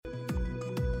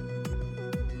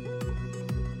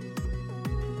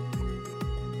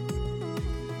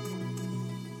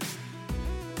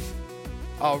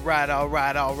All right.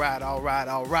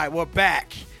 We're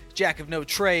back. Jack of no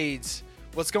trades.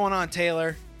 What's going on,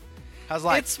 Taylor? How's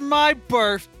life? It's my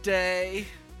birthday.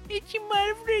 It's your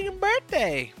motherfucking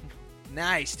birthday.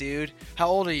 Nice, dude. How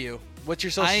old are you? What's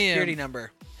your social security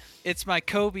number? It's my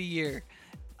Kobe year.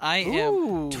 I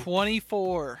Ooh. am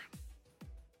 24.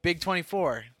 Big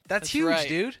 24. That's huge, right.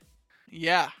 dude.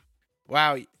 Yeah.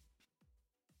 Wow.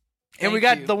 And we Thank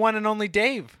got you. the one and only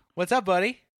Dave. What's up,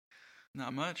 buddy?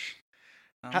 Not much.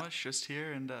 Not How- much. Just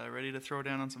here and ready to throw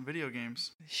down on some video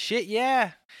games. Shit,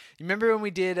 yeah. You remember when we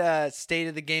did State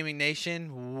of the Gaming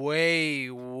Nation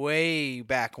way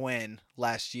back when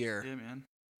last year? Yeah, man.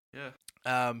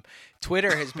 Yeah.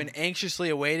 Twitter has been anxiously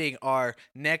awaiting our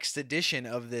next edition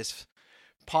of this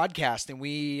podcast, and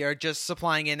we are just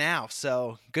supplying it now.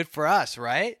 So good for us,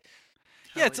 right?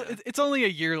 Yeah, Hell it's only a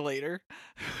year later.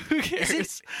 Who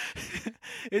cares?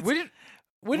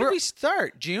 When did we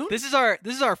start? June? This is our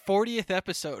 40th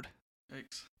episode.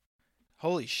 Yikes.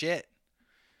 Holy shit.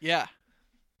 Yeah.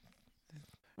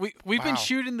 We've Wow. been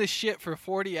shooting this shit for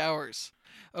 40 hours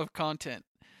of content.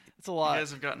 It's a You lot.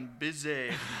 guys have gotten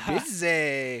busy.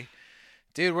 Busy.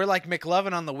 Dude, we're like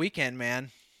McLovin on the weekend,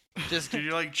 man. Just Dude,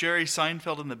 you're like Jerry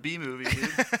Seinfeld in the B movie, dude.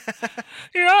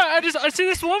 I see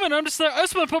this woman. I just want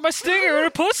to put my stinger in her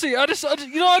pussy. I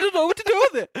don't know what to do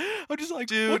with it. I'm just like,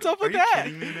 Dude, what's up with are that?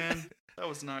 you kidding me, man? That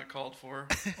was not called for.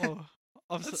 Oh,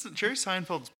 That's Jerry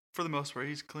Seinfeld's, for the most part,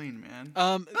 he's clean, man.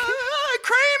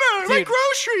 Kramer, Dude.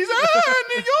 groceries,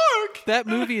 New York. that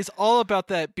movie is all about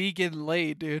that bee getting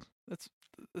laid, dude. That's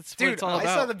what Dude, it's all I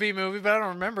about. saw the B movie, but I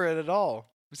don't remember it at all.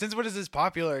 Since when is this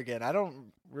popular again? I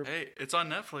don't. Hey, it's on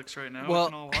Netflix right now. Well-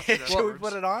 we can all watch it Should we afterwards.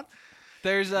 put it on?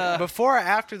 There's Before or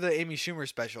after the Amy Schumer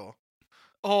special?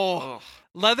 Oh,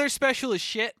 Leather Special is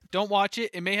shit. Don't watch it.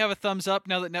 It may have a thumbs up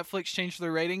now that Netflix changed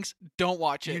their ratings. Don't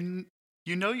watch it.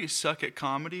 you know you suck at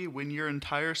comedy when your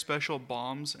entire special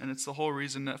bombs, and it's the whole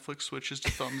reason Netflix switches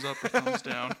to thumbs up or thumbs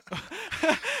down.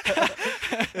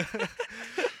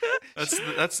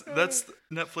 That's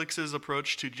Netflix's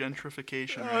approach to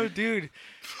gentrification, Oh, right? dude.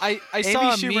 I Amy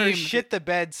saw a Schumer meme. shit the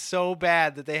bed so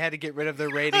bad that they had to get rid of their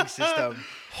rating system.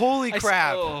 Holy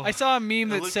crap. Oh. I saw a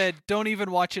meme It that looks- said, "Don't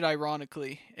even watch it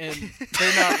ironically," and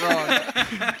they're not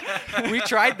wrong. We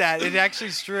tried that. It actually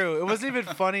is true. It wasn't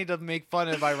even funny to make fun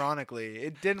of ironically.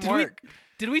 It didn't work.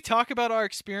 Did we talk about our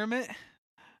experiment?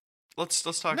 Let's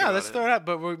talk No, about let's it. throw it out,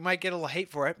 but we might get a little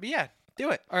hate for it. But yeah, do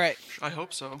it. All right. I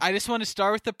hope so. I just want to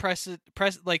start with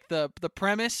the the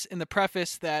premise and the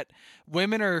preface that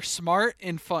women are smart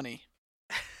and funny.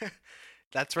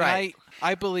 That's And right.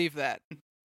 I believe that.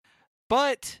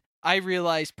 But I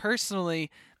realize personally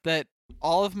that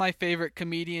all of my favorite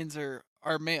comedians are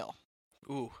male.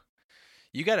 Ooh.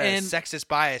 You got a And- sexist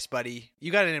bias, buddy.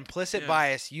 You got an implicit Yeah.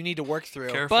 bias you need to work through.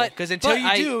 Careful. But Because until you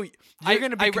do, you're I-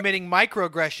 going to be I re- committing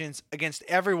microaggressions against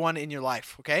everyone in your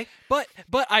life, okay? But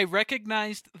I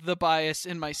recognized the bias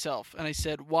in myself and I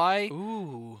said, "Why?"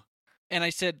 Ooh. And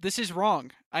I said, "This is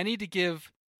wrong. I need to give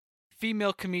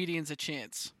female comedians a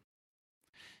chance."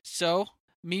 So,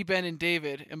 me, Ben, and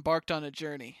David embarked on a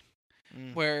journey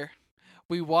Mm. where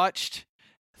we watched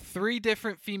 3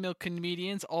 different female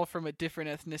comedians, all from a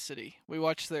different ethnicity. We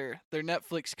watched their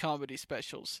Netflix comedy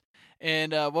specials.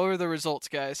 And what were the results,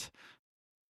 guys?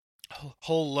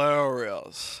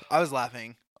 Hilarious. I was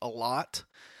laughing a lot.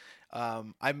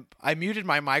 I muted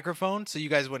my microphone so you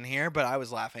guys wouldn't hear, but I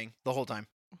was laughing the whole time.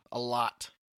 A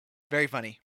lot. Very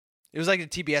funny. It was like a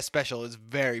TBS special. It was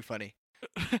very funny.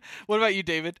 What about you,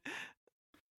 David?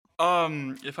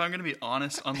 If I'm gonna be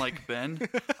honest, unlike Ben,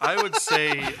 I would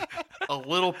say a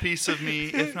little piece of me,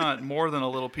 if not more than a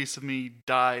little piece of me,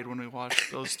 died when we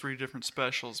watched those 3 different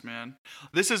specials, man.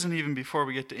 This isn't even before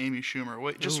we get to Amy Schumer.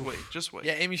 Wait, just wait.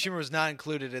 Yeah, Amy Schumer was not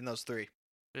included in those 3.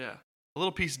 Yeah. A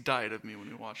little piece died of me when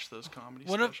we watched those comedy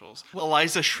What if- specials.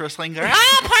 Eliza Schlesinger.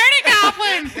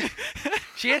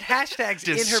 She had hashtags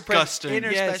Disgusting. in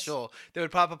her Yes. special that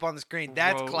would pop up on the screen.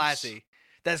 That's Gross. classy.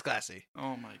 That's classy.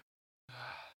 Oh my.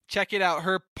 Check it out.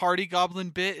 Her party goblin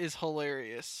bit is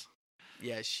hilarious.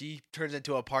 Yeah, she turns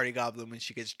into a party goblin when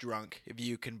she gets drunk, if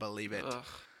you can believe it. Ugh.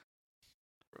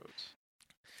 Gross.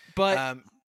 But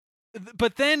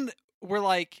but then we're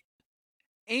like,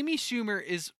 Amy Schumer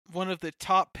is one of the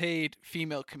top paid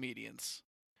female comedians.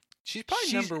 She's probably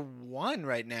she's- number 1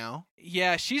 right now.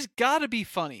 Yeah, she's got to be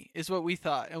funny, is what we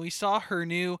thought. And we saw her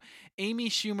new Amy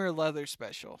Schumer leather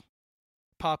special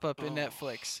pop up in Oh.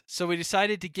 Netflix. So we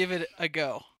decided to give it a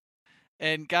go.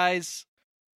 And guys,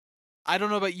 I don't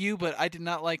know about you, but I did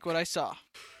not like what I saw.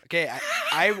 Okay,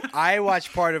 I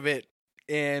watched part of it,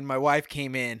 and my wife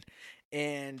came in,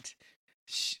 and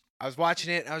I was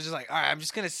watching it. And I was just like, all right, I'm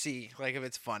just gonna see like if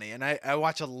it's funny. And I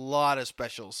watch a lot of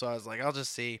specials, so I was like, I'll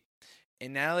just see.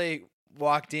 And Natalie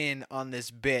walked in on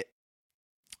this bit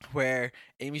where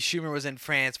Amy Schumer was in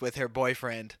France with her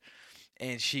boyfriend,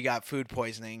 and she got food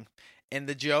poisoning. And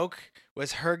the joke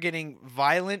was her getting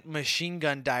violent machine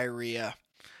gun diarrhea.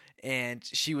 And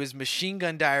she was machine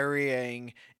gun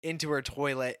diarrheaing into her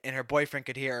toilet, and her boyfriend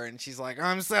could hear her, and she's like,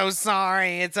 I'm so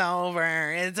sorry, it's over,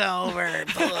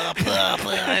 blah, blah,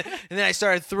 blah. And then I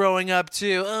started throwing up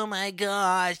too. Oh my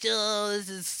gosh, oh, this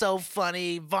is so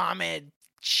funny. Vomit,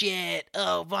 shit,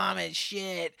 oh, vomit,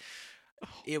 shit.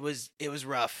 It was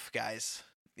rough, guys.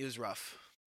 It was rough.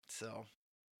 So,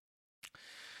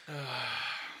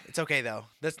 it's okay, though.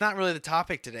 That's not really the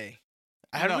topic today.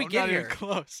 How did we get not here? Even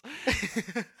close.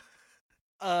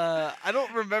 I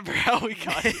don't remember how we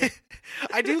got here.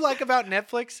 I do like about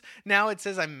Netflix. Now it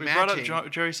says I'm We matching. brought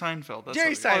up Jerry Seinfeld. That's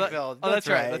Jerry what we got. Seinfeld. Oh, that's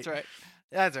right. right. That's right.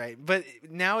 That's right. But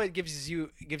now it gives you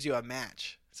a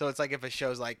match. So it's like if a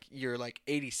show's like you're like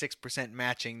 86%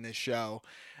 matching the show.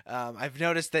 I've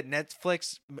noticed that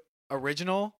Netflix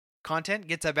original content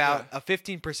gets about a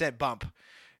 15% bump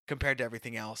compared to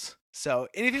everything else. So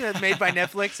anything that's made by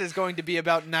Netflix is going to be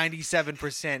about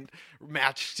 97%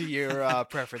 matched to your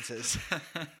preferences.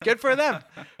 Good for them.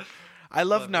 I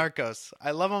love Narcos.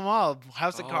 I love them all.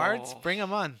 House of Cards, bring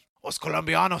them on. Os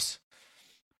Colombianos.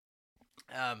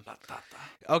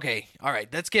 Okay, all right.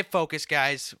 Let's get focused,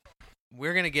 guys.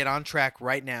 We're going to get on track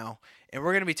right now, and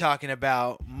we're going to be talking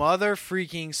about mother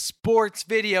freaking sports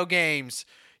video games.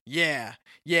 Yeah.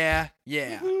 Yeah.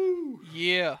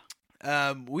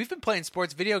 We've been playing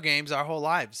sports video games our whole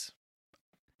lives.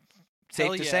 Safe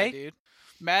Hell to yeah, say? dude.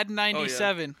 Madden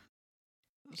 97.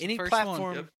 Was the Any first platform,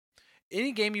 one. Yep.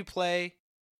 any game you play,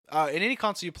 in any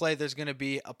console you play, there's going to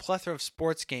be a plethora of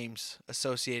sports games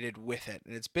associated with it.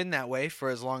 And it's been that way for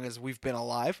as long as we've been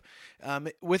alive,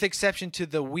 with exception to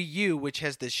the Wii U, which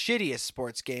has the shittiest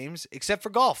sports games, except for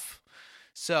golf.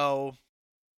 So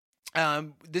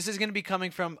this is going to be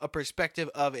coming from a perspective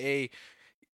of a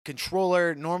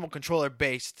normal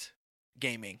controller-based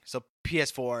gaming. So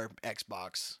PS4,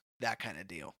 Xbox, that kind of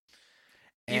deal.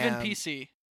 Even And- PC.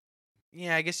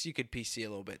 Yeah, I guess you could PC a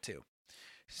little bit too.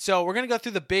 So we're gonna go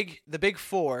through the big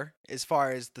four as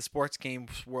far as the sports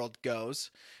games world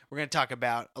goes. We're gonna talk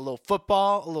about a little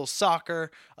football, a little soccer,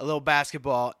 a little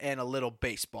basketball, and a little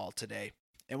baseball today.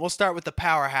 And we'll start with the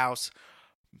powerhouse,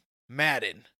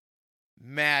 Madden.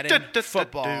 Madden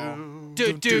football.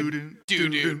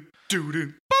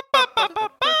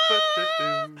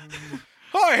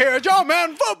 Oh, here's your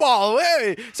Madden football.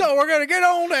 Hey, so we're gonna get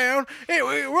on down and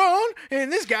we run, and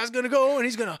this guy's gonna go and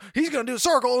he's gonna do a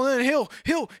circle, and then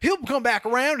he'll come back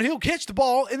around and he'll catch the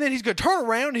ball, and then he's gonna turn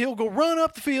around and he'll go run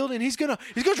up the field, and he's gonna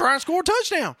try and score a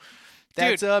touchdown.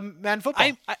 That's Madden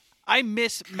football. I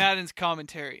miss Madden's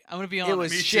commentary. I'm gonna be honest. It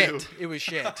was Me shit. too. It was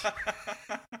shit.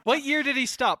 What year did he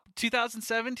stop?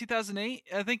 2007, 2008?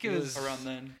 I think it was. Around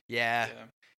then. Yeah.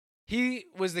 He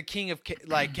was the king of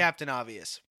like Captain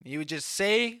Obvious. He would just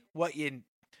say what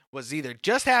was either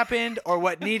just happened or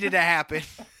what needed to happen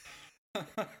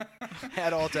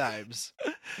at all times.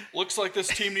 Looks like this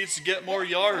team needs to get more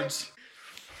yards.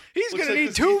 He's Looks going to like need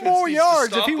this 2 defense more needs to yards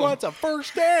if stop he him. wants a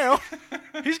first down.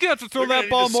 He's gonna have to throw They're gonna that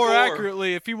ball need to more score.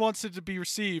 accurately if he wants it to be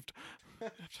received.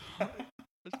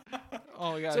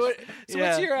 Oh my gosh. So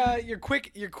Yeah. what's your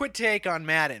quick take on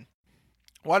Madden?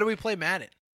 Why do we play Madden?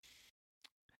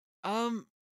 I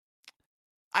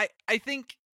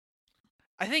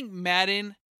think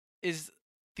Madden is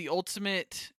the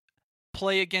ultimate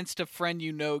play against a friend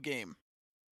you know game.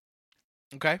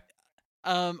 Okay.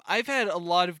 I've had a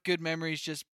lot of good memories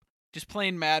just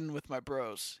playing Madden with my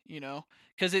bros,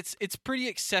 because it's pretty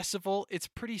accessible, it's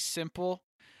pretty simple.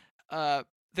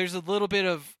 There's a little bit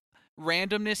of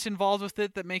randomness involved with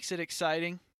it that makes it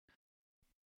exciting.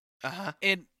 Uh-huh.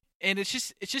 And it's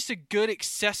just a good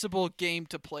accessible game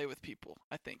to play with people,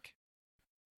 I think.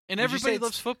 And Would you say everybody it's-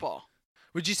 loves football.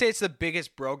 Would you say it's the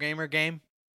biggest bro gamer game?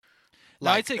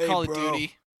 No, I'd say hey, Call of bro.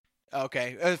 Duty.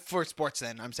 Okay. For sports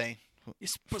then, I'm saying.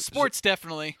 Sports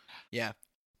definitely. Yeah.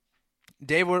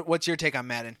 Dave, what's your take on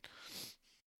Madden?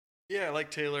 Yeah, like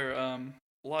Taylor,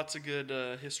 lots of good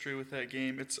history with that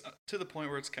game. It's to the point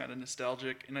where it's kind of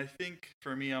nostalgic, and I think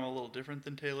for me, I'm a little different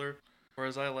than Taylor.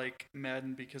 Whereas I like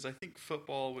Madden because I think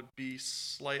football would be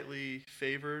slightly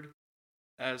favored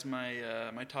as my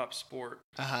my top sport,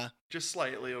 Uh-huh. just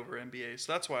slightly over NBA.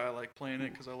 So that's why I like playing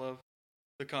it, because I love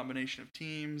the combination of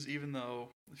teams. Even though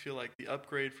I feel like the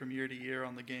upgrade from year to year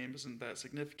on the game isn't that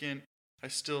significant, I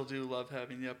still do love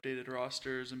having the updated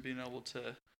rosters and being able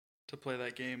to play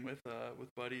that game with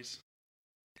buddies.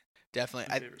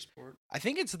 Definitely. My favorite sport. I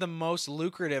think it's the most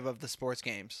lucrative of the sports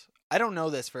games. I don't know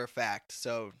this for a fact,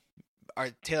 so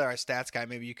Taylor, our stats guy,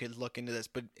 maybe you could look into this.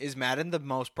 But is Madden the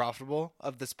most profitable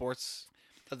of the sports?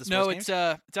 No, games?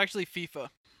 it's actually FIFA.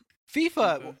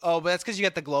 FIFA. Oh, but that's because you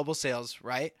got the global sales,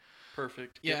 right?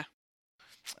 Perfect. Yeah.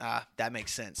 That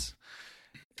makes sense.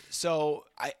 So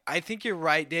I think you're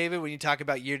right, David, when you talk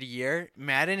about year to year.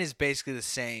 Madden is basically the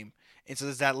same. And so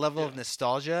there's that level of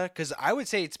nostalgia. Because I would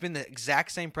say it's been the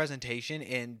exact same presentation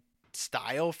and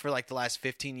style for like the last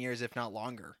 15 years, if not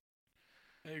longer.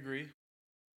 I agree.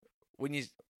 When you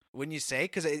say,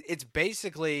 because it's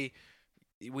basically,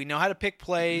 we know how to pick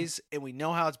plays, and we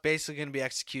know how it's basically going to be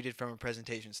executed from a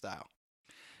presentation style.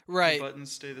 Right. The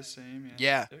buttons stay the same.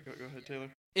 Yeah. Go ahead, Taylor.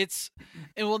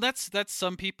 That's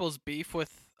some people's beef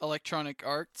with Electronic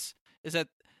Arts, is that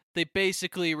they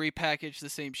basically repackage the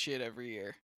same shit every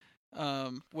year,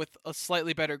 with a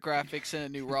slightly better graphics and a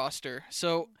new roster.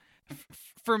 So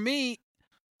for me,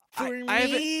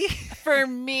 I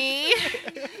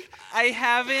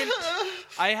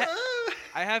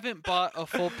haven't bought a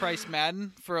full price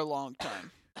Madden for a long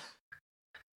time.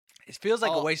 It feels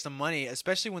like a waste of money,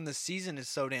 especially when the season is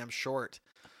so damn short.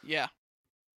 Yeah.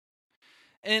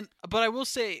 But I will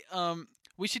say,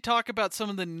 we should talk about some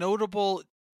of the notable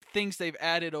things they've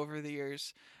added over the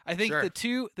years. I think the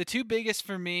two biggest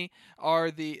for me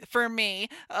are the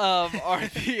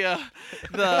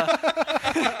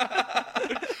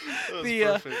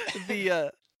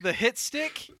hit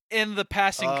stick and the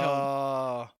passing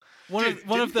cone.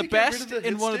 One of the best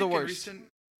and one of the worst.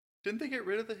 Didn't they get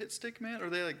rid of the hit stick, man? Or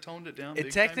they like toned it down?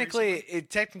 It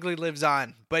technically lives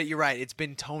on, but you're right. It's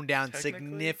been toned down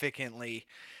significantly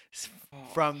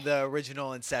from the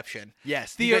original inception.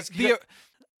 Yes,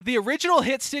 the original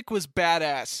hit stick was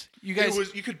badass. You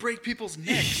could break people's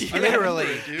necks. Literally,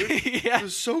 dude. Yeah. It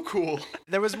was so cool.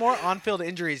 There was more on-field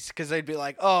injuries because they'd be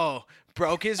like, "Oh,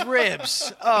 broke his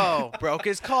ribs. Oh, broke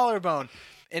his collarbone."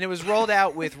 And it was rolled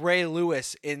out with Ray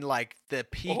Lewis in like the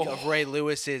peak of Ray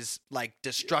Lewis's like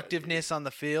destructiveness on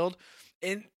the field,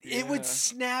 and it would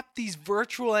snap these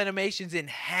virtual animations in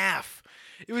half.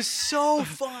 It was so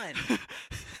fun.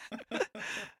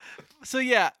 So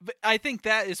yeah, but I think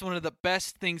that is one of the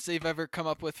best things they've ever come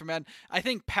up with for Madden. I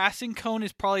think passing cone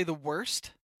is probably the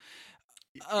worst.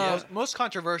 Most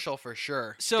controversial for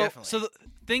sure. So definitely.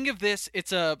 think of this: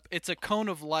 it's a cone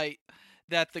of light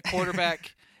that the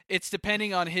quarterback. It's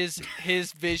depending on his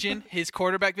vision, his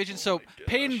quarterback vision. So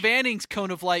Peyton Manning's cone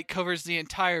of light covers the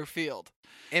entire field.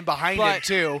 And behind him,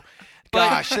 too.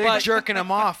 Gosh, they're jerking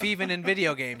him off even in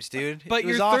video games, dude. But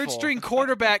your third-string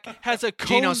quarterback has a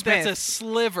cone that's a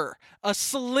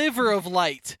sliver of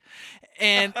light.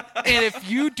 And if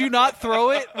you do not throw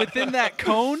it within that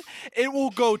cone, it will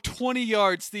go 20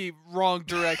 yards the wrong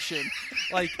direction.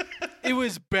 Like, it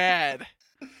was bad.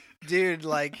 Dude,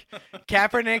 like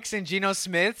Kaepernick's and Geno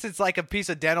Smith's, it's like a piece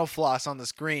of dental floss on the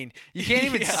screen. You can't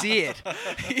even see it.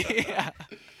 Yeah.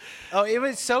 Oh, it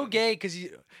was so gay because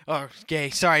gay.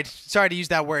 Sorry to use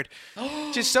that word.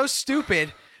 Just so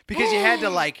stupid because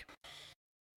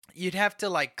you'd have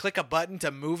to click a button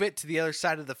to move it to the other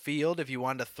side of the field if you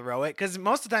wanted to throw it. Because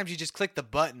most of the times you just click the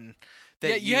button.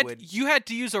 You had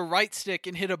to use a right stick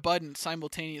and hit a button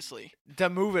simultaneously to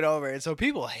move it over, and so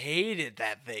people hated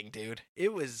that thing, dude.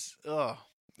 It was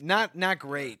not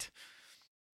great.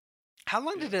 How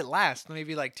long did it last?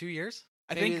 Maybe like 2 years.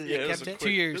 I think it was 2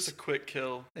 years. It was a quick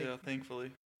kill. Yeah,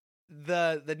 thankfully.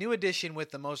 The new addition with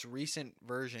the most recent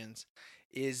versions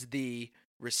is the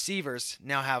receivers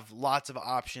now have lots of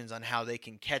options on how they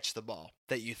can catch the ball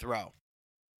that you throw.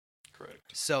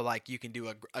 Correct. So, like, you can do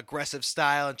a aggressive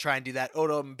style and try and do that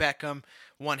Odom Beckham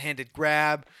one-handed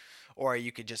grab, or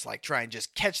you could just, try and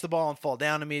just catch the ball and fall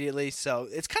down immediately. So,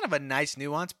 it's kind of a nice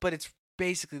nuance, but it's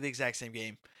basically the exact same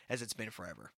game as it's been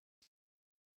forever.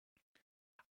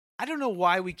 I don't know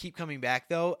why we keep coming back,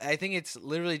 though. I think it's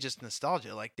literally just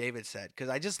nostalgia, like David said, because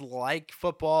I just like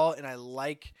football, and I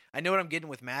know what I'm getting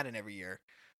with Madden every year,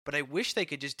 but I wish they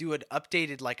could just do an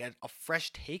updated, a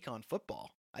fresh take on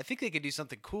football. I think they could do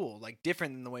something cool,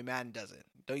 different than the way Madden does it.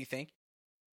 Don't you think?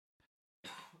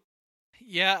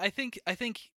 Yeah, I think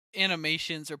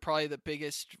animations are probably the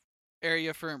biggest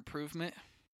area for improvement.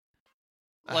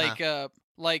 Uh-huh.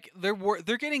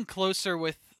 They're getting closer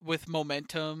with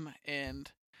momentum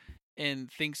and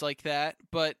things like that,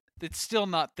 but it's still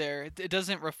not there. It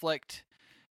doesn't reflect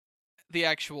the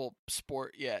actual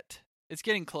sport yet. It's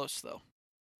getting close though.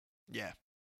 Yeah.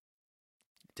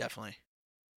 Definitely.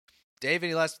 Dave,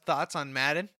 any last thoughts on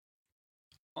Madden?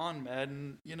 On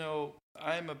Madden,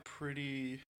 I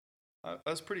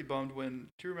was pretty bummed when.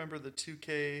 Do you remember the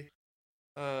 2K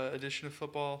edition of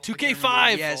football.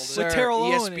 2K5, Yes, with sir. Terrell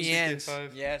Owens. ESPN.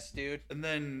 2K5. Yes, dude. And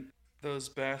then those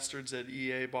bastards at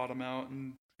EA bought them out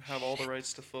and have all the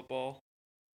rights to football.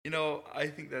 I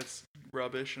think that's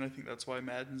rubbish, and I think that's why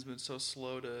Madden's been so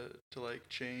slow to like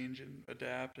change and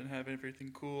adapt and have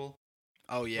everything cool.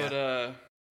 Oh yeah.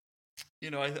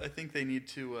 But I think they need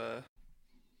to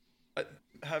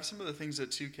have some of the things that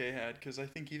 2K had, because I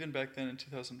think even back then in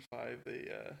 2005 they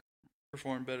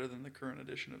performed better than the current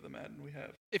edition of the Madden we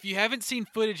have. If you haven't seen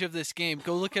footage of this game,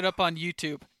 go look it up on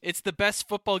YouTube. It's the best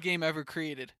football game ever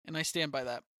created, and I stand by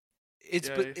that. It's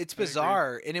Yeah, it's I agree.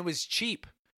 bizarre, and it was cheap.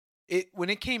 When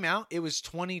it came out, it was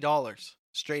 $20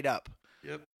 straight up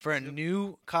Yep. for a Yep.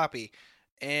 new copy,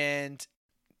 and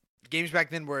games back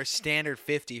then were a standard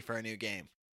 $50 for a new game,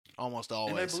 almost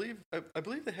always. And I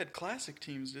believe they had classic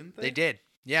teams, didn't they? They did.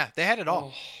 Yeah, they had it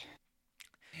all.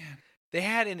 Oh, man. They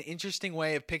had an interesting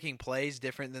way of picking plays,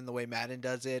 different than the way Madden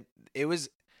does it. It was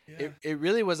Yeah. it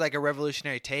really was like a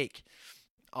revolutionary take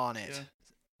on it. Yeah.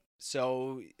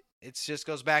 So it just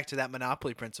goes back to that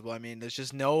monopoly principle. I mean, there's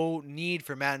just no need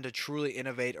for Madden to truly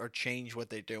innovate or change what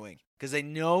they're doing, because they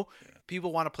know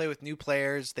people want to play with new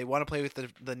players. They want to play with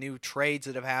the new trades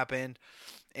that have happened,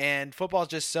 and football's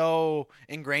just so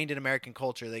ingrained in American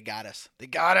culture. They got us. They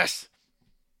got us.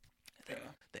 Yeah.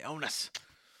 They own us.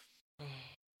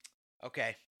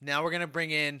 Okay, now we're gonna bring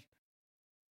in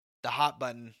the hot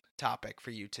button topic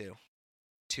for you two: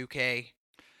 2K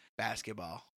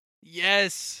basketball.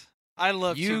 Yes, I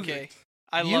love You- 2K.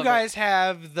 I You love guys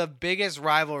have the biggest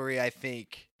rivalry, I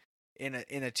think, in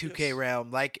a 2K Yes. realm.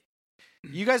 Like,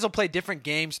 you guys will play different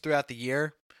games throughout the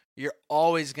year. You're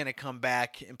always gonna come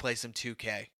back and play some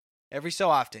 2K. Every so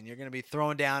often, you're gonna be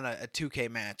throwing down a 2K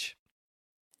match.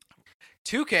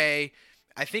 2K,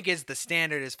 I think, is the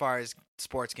standard as far as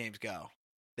sports games go.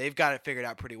 They've got it figured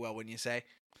out pretty well, wouldn't you say? it.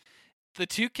 The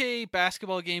 2K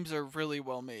basketball games are really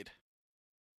well made.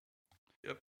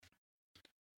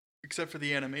 Except for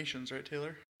the animations, right,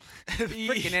 Taylor?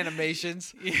 Freaking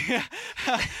animations. Yeah,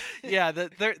 yeah.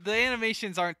 The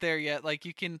animations aren't there yet. Like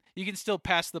you can still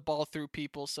pass the ball through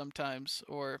people sometimes,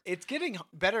 or It's getting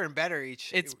better and better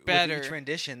It's with better. each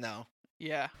rendition, though.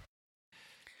 yeah.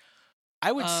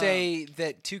 I would say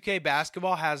that 2K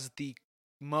basketball has the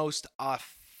most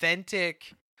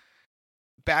authentic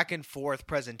back and forth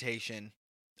presentation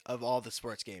of all the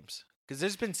sports games. Because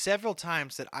there's been several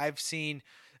times that I've seen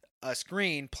a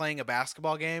screen playing a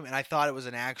basketball game, and I thought it was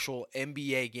an actual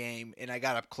NBA game, and I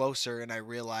got up closer and I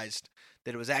realized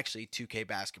that it was actually 2K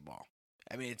basketball.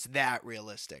 I mean, it's that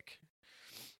realistic.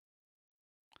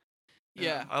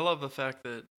 Yeah. I love the fact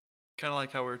that, kind of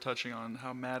like how we were touching on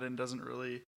how Madden doesn't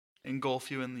really engulf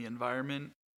you in the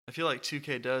environment. I feel like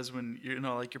 2K does when you're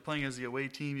playing as the away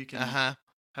team. You can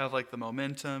have like the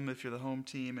momentum if you're the home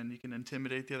team, and you can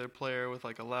intimidate the other player with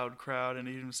like a loud crowd, and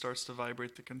it even starts to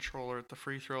vibrate the controller at the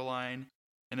free throw line,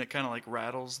 and it kind of like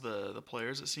rattles the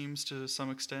players, it seems, to some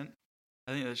extent.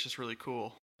 I think that's just really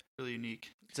cool, really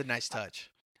unique. It's a nice touch.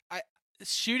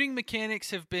 Shooting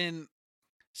mechanics have been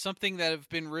something that have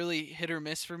been really hit or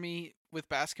miss for me with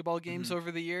basketball games Mhm.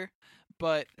 over the year,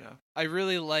 but Yeah. I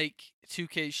really like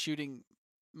 2K's shooting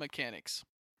mechanics.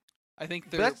 I think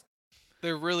But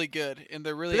they're really good and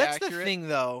they're really But that's accurate. the thing,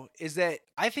 though, is that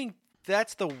I think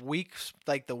that's the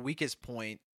weakest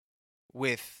point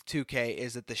with 2K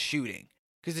is that the shooting,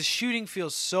 because the shooting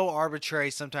feels so arbitrary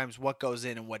sometimes. What goes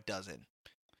in and what doesn't.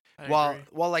 I While agree.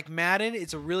 like Madden,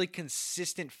 it's a really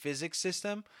consistent physics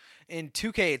system. In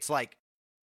 2K, it's like,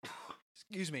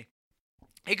 excuse me,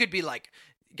 it could be like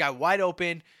guy wide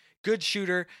open, good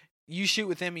shooter. You shoot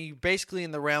with him, you basically in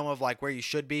the realm of like where you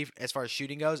should be as far as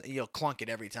shooting goes, and you'll clunk it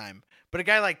every time. But a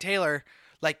guy like Taylor,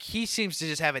 like he seems to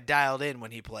just have it dialed in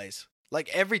when he plays. Like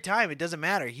every time, it doesn't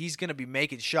matter. He's gonna be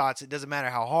making shots. It doesn't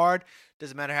matter how hard,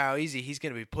 doesn't matter how easy. He's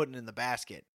gonna be putting in the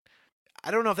basket. I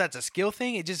don't know if that's a skill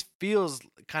thing. It just feels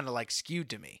kind of like skewed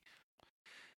to me.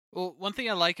 Well, one thing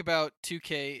I like about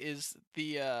 2K is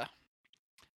the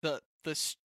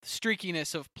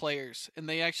streakiness of players, and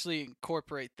they actually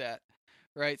incorporate that,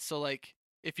 right? So like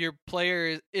if your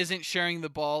player isn't sharing the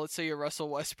ball, let's say you're Russell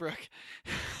Westbrook,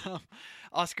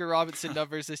 Oscar Robertson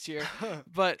numbers this year,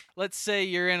 but let's say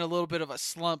you're in a little bit of a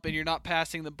slump and you're not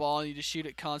passing the ball and you just shoot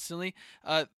it constantly,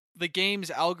 the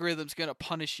game's algorithm's going to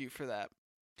punish you for that.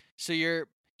 So you're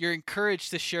encouraged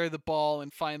to share the ball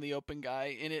and find the open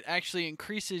guy, and it actually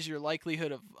increases your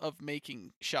likelihood of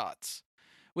making shots,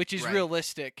 which is Right.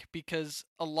 realistic because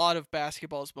a lot of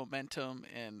basketball is momentum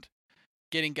and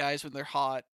getting guys when they're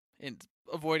hot and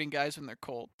avoiding guys when they're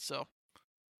cold. So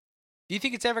Do you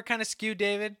think it's ever kind of skewed,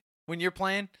 David, when you're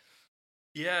playing?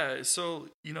 Yeah, so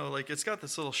like it's got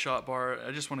this little shot bar.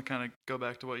 I just want to kind of go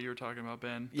back to what you were talking about,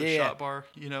 Ben. The Yeah. shot bar,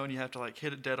 and you have to like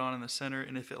hit it dead on in the center,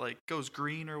 and if it like goes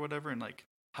green or whatever and like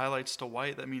highlights to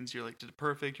white, that means you're like did it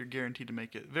perfect. You're guaranteed to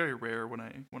make it. Very rare when I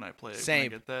play it. When I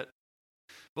Same. get that.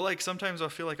 But like sometimes I'll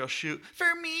feel like I'll shoot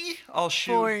For a me.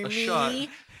 shot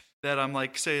that I'm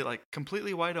like say like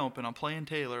completely wide open. I'm playing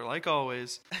Taylor like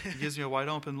always. He gives me a wide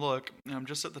open look, and I'm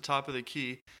just at the top of the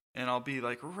key. And I'll be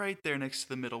like right there next to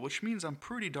the middle, which means I'm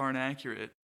pretty darn accurate.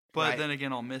 But Right. then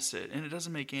again, I'll miss it. And it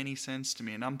doesn't make any sense to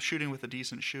me. And I'm shooting with a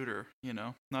decent shooter,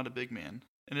 not a big man.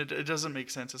 And it doesn't make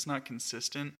sense. It's not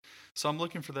consistent. So I'm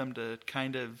looking for them to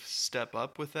kind of step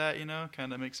up with that,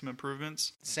 kind of make some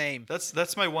improvements. Same.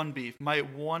 That's my one beef. My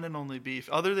one and only beef.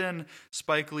 Other than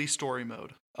Spike Lee story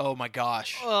mode. Oh my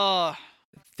gosh. Ugh.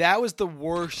 That was the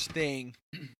worst thing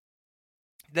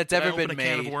that's Did I ever open been a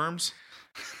can made. of worms?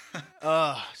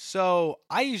 So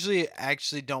I usually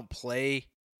actually don't play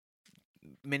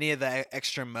many of the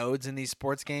extra modes in these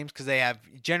sports games because they have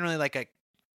generally like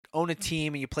own a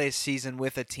team and you play a season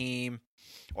with a team,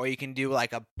 or you can do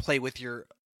like a play with your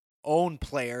own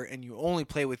player and you only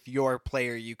play with your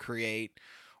player you create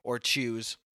or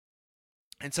choose.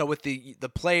 And so with the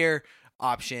player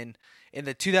option in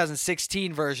the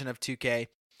 2016 version of 2K,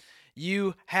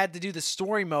 you had to do the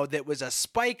story mode that was a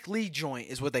Spike Lee joint,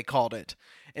 is what they called it.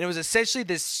 And it was essentially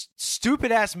this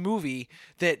stupid-ass movie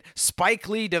that Spike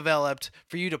Lee developed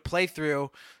for you to play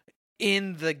through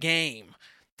in the game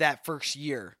that first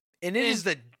year. And it is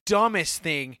the dumbest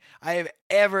thing I have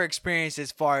ever experienced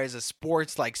as far as a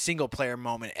sports, like, single-player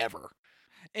moment ever.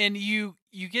 And you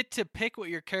get to pick what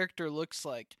your character looks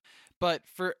like. But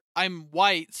I'm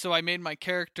white, so I made my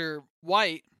character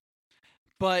white,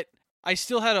 but I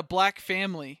still had a black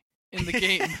family in the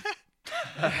game.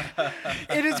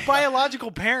 It is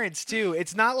biological parents too.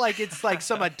 It's not like it's like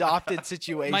some adopted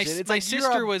situation. My It's my like you're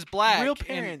sister a was black. real and-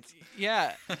 parents.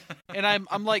 yeah, and I'm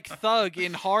like Thug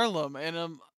in Harlem, and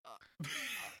I'm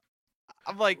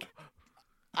like,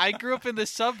 I grew up in the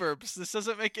suburbs. This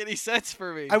doesn't make any sense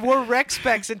for me. I wore rec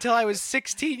specs until I was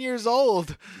 16 years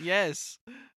old. Yes.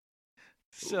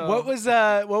 So What was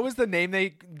the name and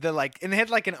they had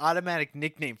like an automatic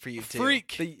nickname for you too.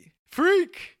 Freak.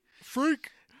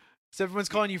 Freak. So everyone's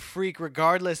calling you Freak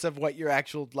regardless of what your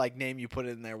actual like name you put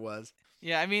in there was.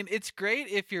 Yeah, I mean, it's great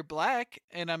if you're black,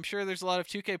 and I'm sure there's a lot of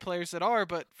 2K players that are,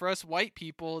 but for us white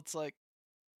people, it's like,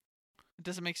 it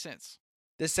doesn't make sense.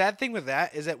 The sad thing with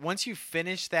that is that once you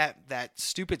finish that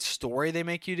stupid story they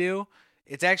make you do,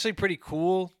 it's actually pretty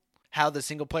cool how the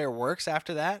single player works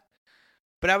after that.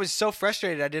 But I was so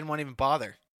frustrated I didn't want to even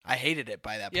bother. I hated it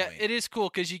by that Yeah, point. it is cool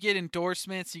because you get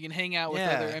endorsements, you can hang out with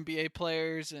Yeah. other NBA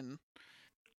players, and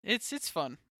it's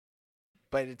fun.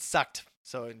 But it sucked,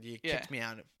 so you Yeah. kicked me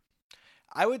out.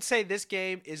 I would say this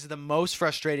game is the most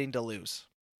frustrating to lose.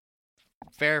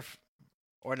 Fair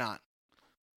or not?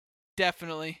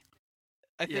 Definitely.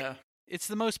 I think Yeah. it's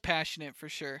the most passionate for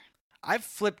sure. I've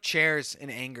flipped chairs in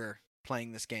anger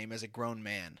playing this game as a grown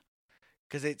man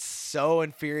because it's so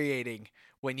infuriating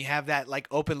when you have that like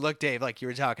open look, Dave, like you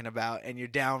were talking about, and you're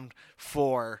down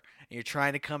 4 and you're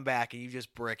trying to come back and you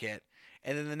just brick it.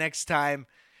 And then the next time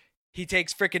he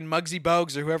takes frickin' Muggsy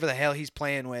Bogues or whoever the hell he's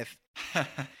playing with and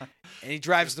he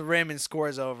drives the rim and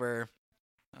scores over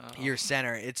your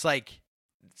center. It's like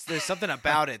there's something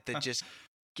about it that just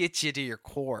gets you to your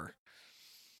core.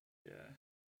 Yeah.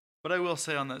 But I will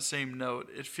say on that same note,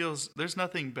 it feels there's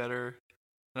nothing better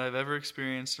that I've ever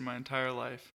experienced in my entire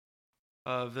life.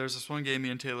 There's this one game me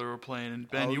and Taylor were playing, and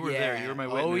Ben, Oh, you were there. You were my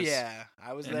witness. Oh yeah,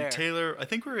 I was And there. Taylor, I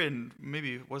think we were in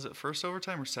maybe was it first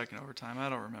overtime or second overtime? I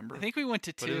don't remember. I think we went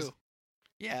to But it was 2.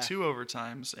 Yeah. 2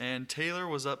 overtimes, and Taylor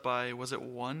was up by was it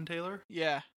 1, Taylor?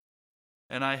 Yeah.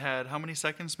 And I had how many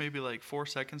seconds? Maybe like 4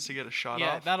 seconds to get a shot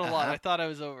Yeah, off. not a lot. Uh-huh. I thought I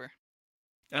was over.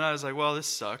 And I was like, well, this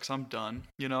sucks. I'm done.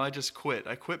 I just quit.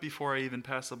 I quit before I even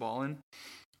passed the ball in.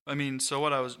 I mean, so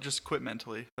what? I was just quit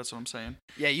mentally. That's what I'm saying.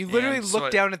 Yeah, you literally And so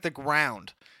looked down at the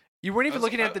ground. You weren't even I was-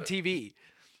 looking at the TV.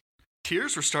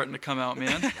 Tears were starting to come out,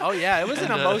 man. Oh yeah, it was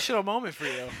an And, emotional moment for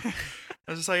you.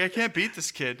 I was just like, I can't beat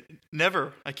this kid.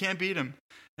 Never. I can't beat him.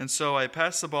 And so I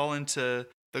passed the ball into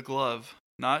the glove.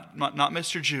 Not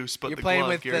Mr. Juice, but You're the playing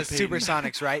glove, with Gary the Payton.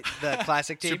 Supersonics, right? The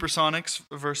classic team. Supersonics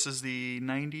versus the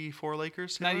 94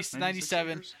 Lakers? Taylor? 96 97.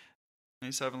 Lakers?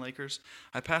 97 Lakers.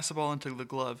 I pass the ball into the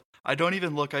glove. I don't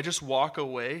even look. I just walk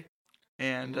away,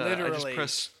 and I just Literally.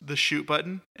 press the shoot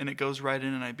button, and it goes right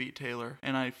in, and I beat Taylor.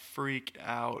 And I freak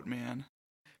out, man.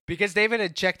 Because David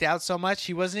had checked out so much,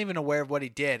 he wasn't even aware of what he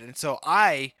did. And so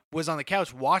I was on the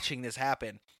couch watching this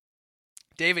happen.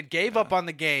 David gave up on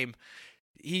the game.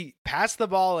 He passed the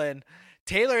ball in.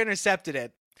 Taylor intercepted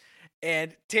it.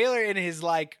 And Taylor, in his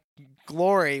like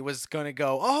glory, was going to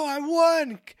go, "Oh, I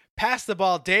won!" Pass the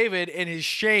ball. David, in his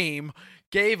shame,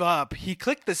 gave up. He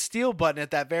clicked the steal button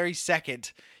at that very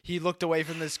second. He looked away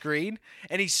from the screen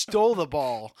and he stole the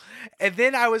ball. And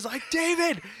then I was like,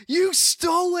 "David, you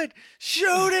stole it.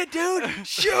 Shoot it, dude.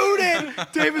 Shoot it."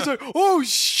 David's like, "Oh,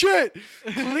 shit."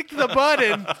 Clicked the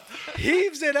button,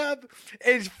 heaves it up,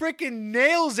 and freaking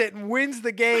nails it and wins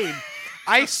the game.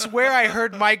 I swear I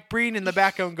heard Mike Breen in the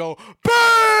background go,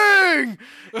 "Bang!"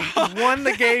 Won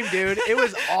the game, dude. It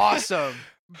was awesome.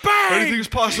 Bang! Anything's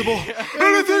possible.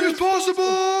 Anything is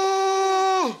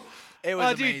possible. It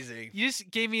was Dude, amazing. you just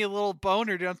gave me a little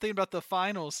boner, dude. I'm thinking about the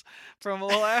finals from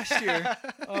last year.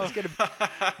 It's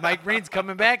gonna, Mike Breen's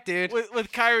coming back, dude.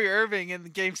 with Kyrie Irving in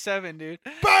Game 7, dude.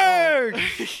 Bang!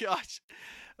 Oh, gosh.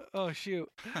 Oh, shoot.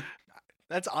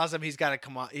 That's awesome. He's got a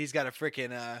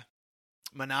freaking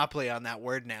monopoly on that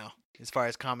word now, as far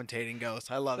as commentating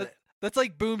goes. I love it. That's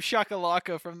like Boom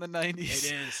Shakalaka from the 90s.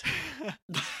 It is.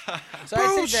 So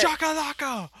Boom I'd say that,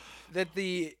 shakalaka!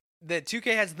 That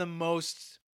 2K has the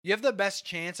most. You have the best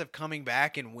chance of coming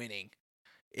back and winning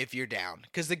if you're down,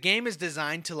 because the game is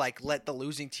designed to like let the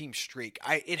losing team streak.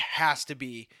 It has to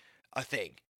be a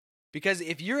thing, because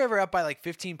if you're ever up by like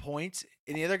 15 points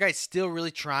and the other guy's still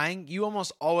really trying, you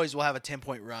almost always will have a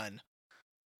 10-point run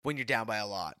when you're down by a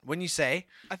lot. Wouldn't you say?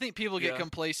 I think people get Yeah.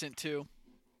 complacent, too.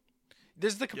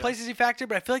 There's the complacency factor,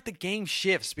 but I feel like the game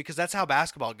shifts because that's how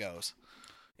basketball goes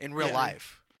in real Yeah.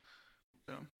 life.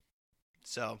 Yeah.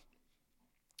 So,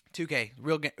 2K,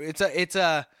 real game.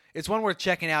 It's one worth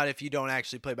checking out if you don't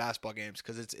actually play basketball games,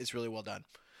 because it's really well done.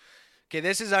 Okay,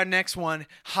 this is our next one.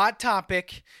 Hot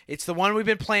Topic. It's the one we've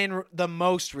been playing the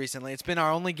most recently. It's been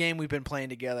our only game we've been playing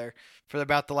together for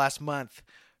about the last month.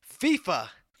 FIFA.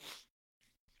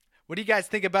 What do you guys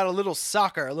think about a little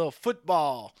soccer, a little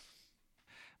football?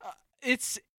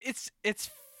 It's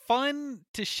fun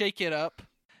to shake it up,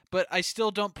 but I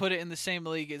still don't put it in the same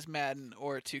league as Madden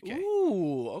or 2K.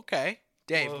 Ooh, okay.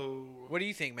 Dave, Whoa. what do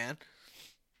you think, man?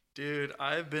 Dude,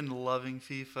 I've been loving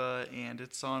FIFA, and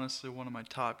it's honestly one of my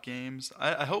top games.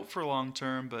 I hope for long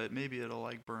term, but maybe it'll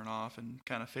like burn off and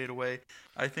kind of fade away.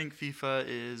 I think FIFA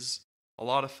is a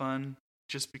lot of fun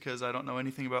just because I don't know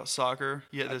anything about soccer,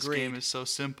 yet this Agreed. game is so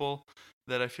simple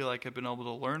that I feel like I've been able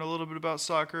to learn a little bit about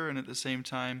soccer and at the same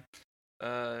time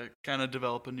kind of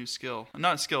develop a new skill.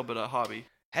 Not skill, but a hobby.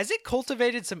 Has it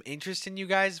cultivated some interest in you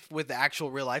guys with the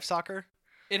actual real life soccer?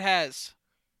 It has.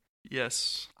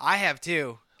 Yes. I have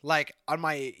too. Like on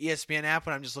my ESPN app,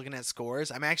 when I'm just looking at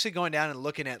scores, I'm actually going down and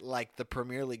looking at like the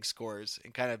Premier League scores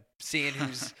and kind of seeing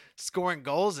who's scoring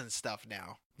goals and stuff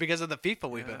now because of the FIFA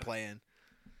we've been Yeah. playing.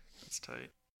 That's tight.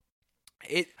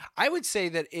 I would say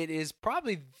that it is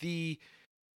probably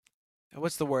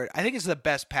what's the word? I think it's the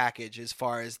best package as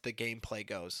far as the gameplay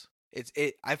goes.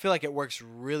 I feel like it works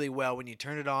really well when you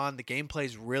turn it on. The gameplay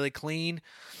is really clean.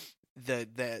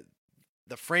 The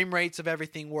frame rates of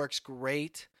everything works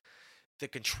great. The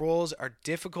controls are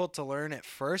difficult to learn at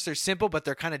first. They're simple, but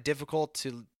they're kind of difficult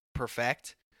to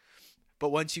perfect. But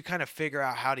once you kind of figure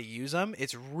out how to use them,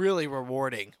 it's really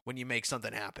rewarding when you make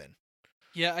something happen.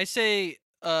 Yeah, I say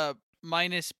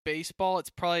minus baseball, it's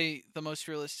probably the most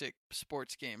realistic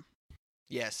sports game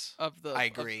Yes. of the I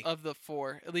agree. of the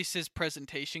four. At least his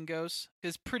presentation goes.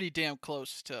 It's pretty damn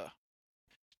close to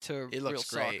It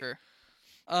looks real great. soccer.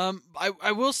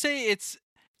 I will say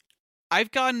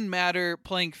I've gotten madder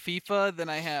playing FIFA than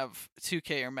I have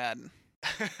 2K or Madden.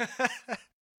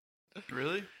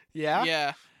 Really? Yeah?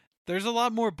 Yeah. There's a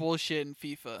lot more bullshit in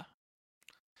FIFA.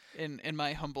 In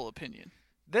my humble opinion.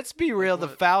 Let's be real, the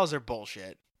what? fouls are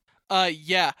bullshit.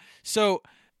 Yeah. So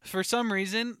for some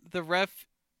reason the ref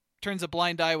turns a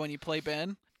blind eye when you play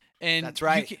Ben. And That's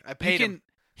right. I paid him.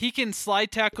 He can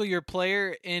slide tackle your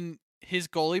player in his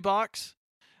goalie box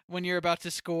when you're about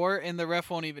to score, and the ref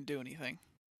won't even do anything.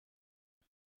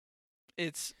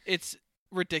 It's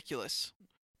ridiculous.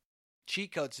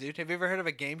 Cheat codes, dude. Have you ever heard of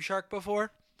a Game Shark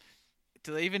before?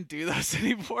 Do they even do those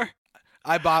anymore?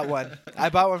 I bought one. I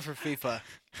bought one for FIFA.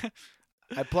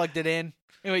 I plugged it in.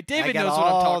 Anyway, David got knows what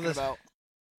I'm all talking this- about.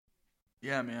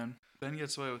 Yeah, man. Ben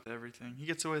gets away with everything. He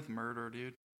gets away with murder,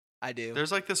 dude. I do.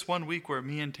 There's like this one week where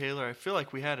me and Taylor, I feel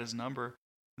like we had his number.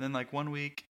 And then like one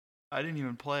week, I didn't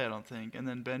even play, I don't think. And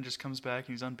then Ben just comes back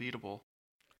and he's unbeatable.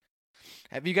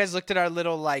 Have you guys looked at our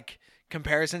little like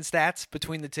comparison stats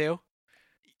between the two?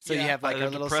 So you Yeah. have like They're our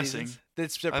little depressing. seasons.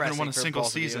 It's I depressing. haven't won a for single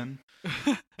both of you. season.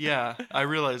 Yeah, I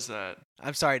realize that.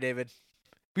 I'm sorry, David.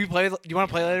 We play. Do you want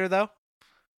to play later though?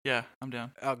 Yeah, I'm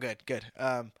down. Oh, good.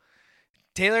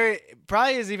 Taylor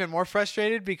probably is even more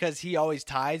frustrated because he always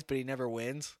ties, but he never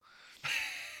wins.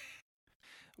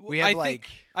 We have I think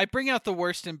I bring out the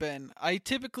worst in Ben. I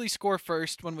typically score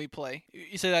first when we play.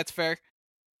 You say that's fair?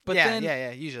 But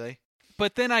yeah, usually.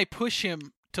 But then I push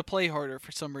him to play harder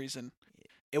for some reason.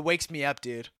 It wakes me up,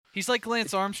 dude. He's like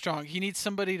Lance Armstrong. He needs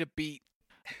somebody to beat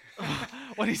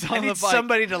when he's on I the need bike.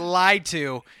 somebody to lie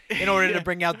to in order Yeah. to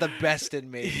bring out the best in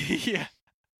me. Yeah.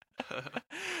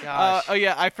 Gosh. Oh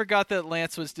yeah, I forgot that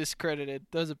Lance was discredited.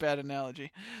 That was a bad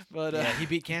analogy, but Yeah, he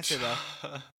beat cancer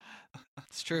though.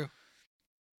 it's true.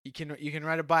 You can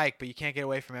ride a bike, but you can't get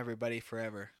away from everybody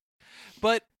forever.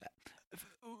 But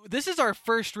this is our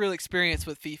first real experience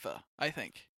with FIFA, I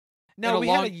think. No, we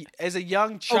had as a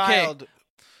young child.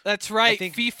 That's right.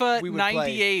 think FIFA we would play.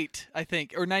 98, I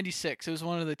think, or 96. It was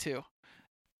one of the two.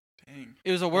 Dang.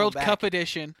 It was a World back. Cup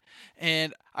edition,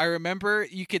 and I remember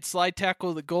you could slide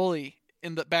tackle the goalie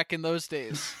back in those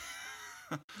days.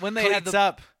 When they had Cleats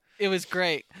up. it was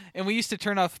great, and we used to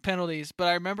turn off penalties. But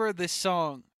I remember this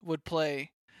song would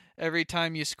play every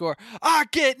time you score. I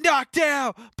get knocked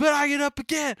down, but I get up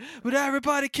again. But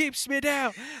everybody keeps me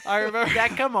down. I remember Did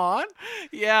that come on?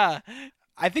 Yeah.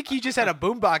 I think you just had a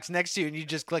boombox next to you and you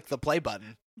just clicked the play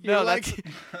button. No, You're that's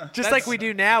just like we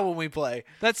do now when we play.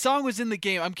 that song was in the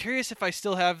game. I'm curious if I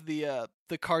still have the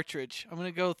cartridge. I'm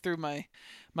gonna go through my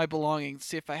belongings,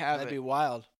 see if I have That'd it. be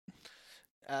wild.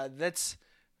 That's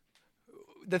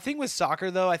the thing with soccer,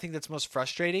 though. I think that's most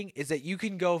frustrating is that you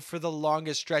can go for the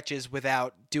longest stretches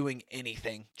without doing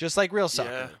anything, just like real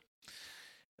soccer.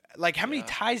 Like, how many Yeah.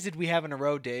 ties did we have in a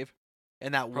row, Dave?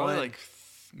 In that Probably one, like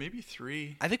maybe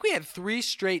 3. I think we had 3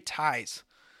 straight ties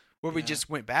where we Yeah. just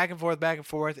went back and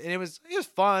forth, and it was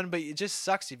fun, but it just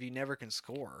sucks if you never can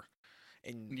score.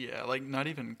 And Yeah, like not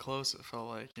even close. It felt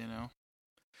like, you know,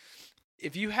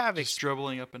 if you have just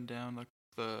dribbling up and down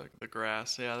the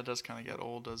grass. Yeah, that does kind of get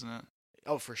old, doesn't it?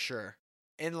 Oh, for sure.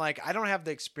 And like I don't have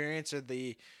the experience or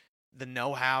the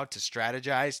know-how to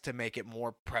strategize to make it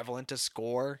more prevalent to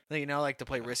score, you know, like to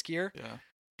play Yeah. riskier. Yeah.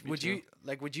 Me Would too.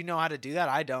 you know how to do that?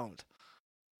 I don't.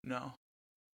 No.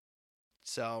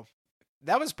 So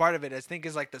that was part of it. I think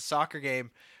is like the soccer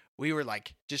game. We were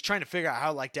like just trying to figure out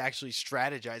how like to actually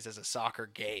strategize as a soccer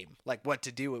game, like what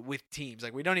to do with teams.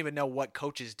 Like we don't even know what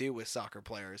coaches do with soccer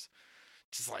players.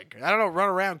 Just like I don't know, run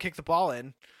around, kick the ball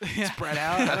in, Yeah. spread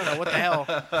out. I don't know what the hell.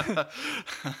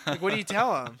 Like, what do you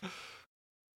tell them?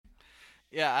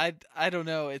 Yeah, I don't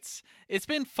know. It's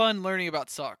been fun learning about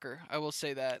soccer. I will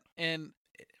say that, and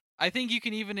I think you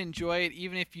can even enjoy it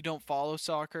even if you don't follow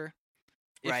soccer.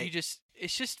 If Right. you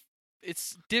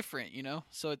it's different, you know.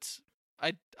 So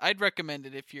I'd recommend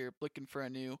it if you're looking for a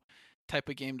new type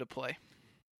of game to play.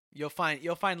 You'll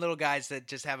find little guys that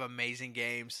just have amazing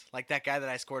games, like that guy that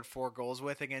I scored 4 goals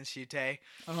with against Ute. I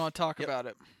don't want to talk Yep. about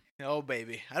it. Oh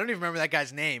baby, I don't even remember that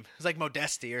guy's name. It was like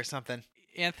Modesti or something.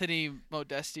 Anthony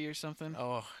Modesti or something.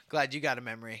 Oh, glad you got a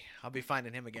memory. I'll be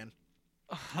finding him again.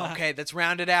 Okay, let's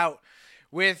round it out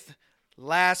with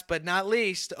last but not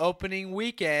least, opening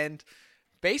weekend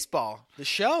baseball, the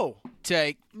show.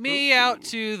 Take me out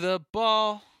to the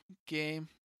ball game.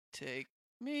 Take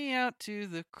me out to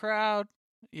the crowd.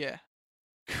 Yeah.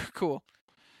 Cool.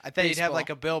 I thought you'd have Baseball. like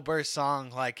a Bill Burr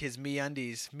song, like his Me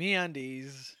Undies. And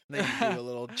then you do a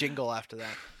little jingle after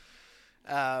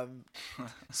that.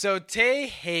 So Tay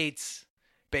hates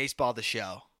baseball, the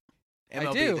show. I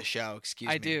MLB, do. the show. Excuse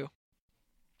me. I do.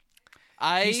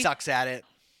 He sucks at it.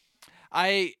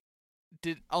 I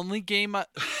did only game I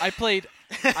played.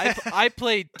 I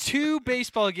played 2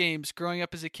 baseball games growing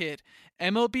up as a kid: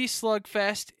 MLB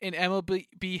Slugfest and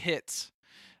MLB Hits.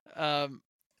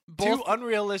 Both 2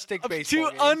 unrealistic baseball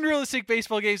 2 games. unrealistic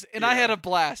baseball games, and I had Yeah. a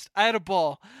blast. I had a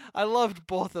ball. I loved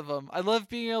both of them. I loved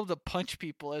being able to punch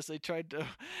people as they tried to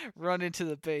run into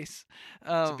the base.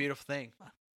 It's a beautiful thing.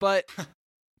 But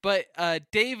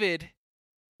David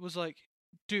was like,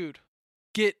 dude,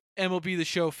 get MLB The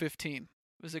Show 15.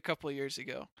 It was a couple of years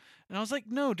ago. And I was like,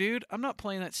 no, dude, I'm not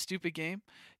playing that stupid game.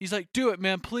 He's like, do it,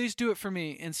 man. Please do it for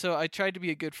me. And so I tried to be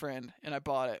a good friend, and I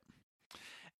bought it.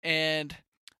 And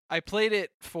I played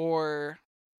it for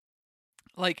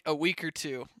like a week or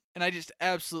 2, and I just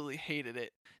absolutely hated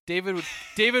it. David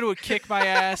would kick my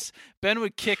ass. Ben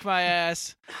would kick my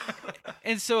ass.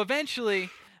 And so eventually,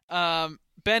 Ben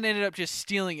ended up just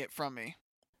stealing it from me.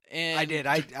 And I did.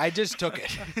 I just took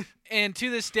it. And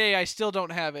to this day, I still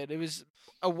don't have it. It was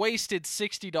a wasted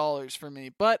 $60 for me.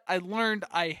 But I learned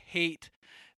I hate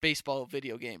baseball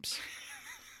video games.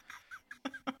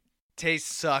 Tay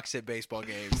sucks at baseball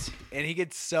games, and he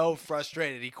gets so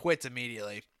frustrated he quits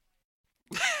immediately.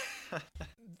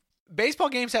 Baseball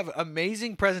games have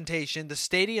amazing presentation. The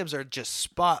stadiums are just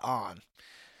spot on.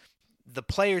 The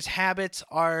players' habits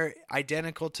are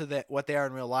identical to what they are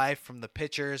in real life, from the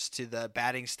pitchers to the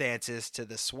batting stances to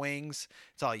the swings.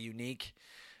 It's all unique.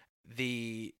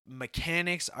 The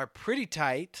mechanics are pretty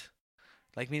tight,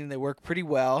 like meaning they work pretty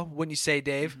well. Wouldn't you say,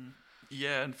 Dave? Mhm.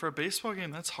 Yeah, and for a baseball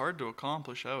game, that's hard to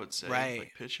accomplish, I would say. Right.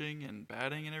 Like pitching and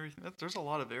batting and everything. There's a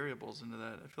lot of variables into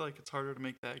that. I feel like it's harder to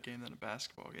make that game than a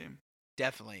basketball game.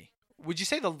 Definitely. Would you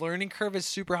say the learning curve is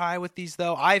super high with these,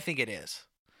 though? I think it is.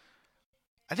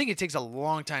 I think it takes a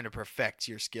long time to perfect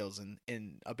your skills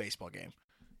in a baseball game.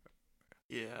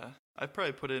 Yeah, I've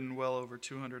probably put in well over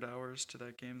 200 hours to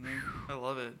that game, though. I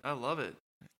love it. I love it.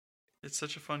 It's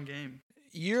such a fun game.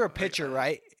 You're a pitcher,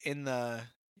 right? In the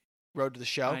Road to the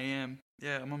Show? I am.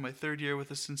 Yeah, I'm on my third year with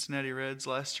the Cincinnati Reds.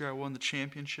 Last year I won the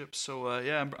championship, so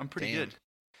yeah, I'm pretty Damn. good.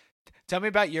 Tell me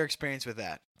about your experience with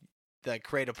that, the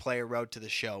create a player Road to the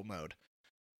Show mode.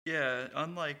 Yeah,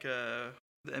 unlike the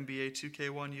NBA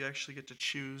 2K1, you actually get to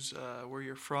choose where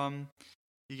you're from.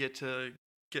 You get to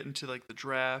get into like the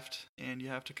draft, and you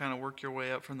have to kind of work your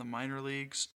way up from the minor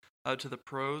leagues to the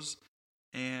pros.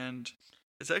 And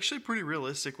it's actually pretty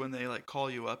realistic when they like call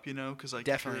you up, because like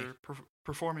Definitely. if you're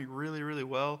performing really, really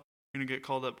well, you're gonna get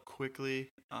called up quickly.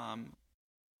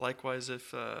 Likewise,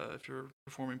 if you're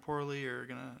performing poorly, you're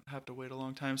gonna have to wait a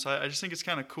long time. So I just think it's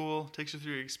kind of cool. Takes you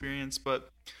through your experience. But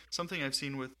something I've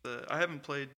seen with I haven't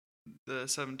played the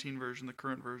 17 version, the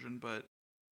current version, but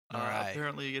Alright.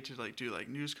 apparently you get to like do like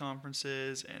news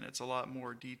conferences, and it's a lot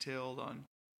more detailed on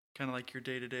kind of like your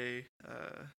day-to-day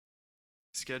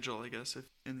schedule, I guess, if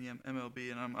in the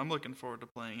MLB. And I'm looking forward to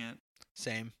playing it.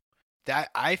 Same.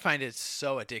 That I find it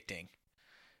so addicting.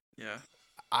 Yeah.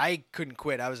 I couldn't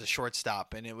quit. I was a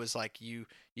shortstop, and it was like you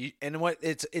and what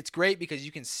it's great because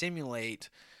you can simulate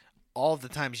all of the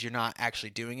times you're not actually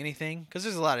doing anything, because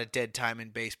there's a lot of dead time in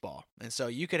baseball. And so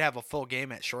you could have a full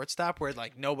game at shortstop where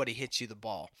like nobody hits you the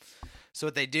ball. So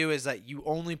what they do is that you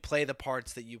only play the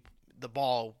parts that the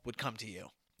ball would come to you,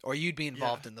 or you'd be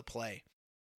involved in the play.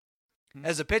 Mhm.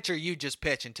 As a pitcher, you just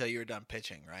pitch until you're done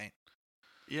pitching, right?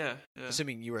 Yeah.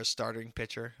 Assuming you were a starting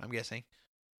pitcher, I'm guessing.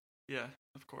 Yeah,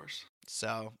 of course.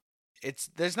 So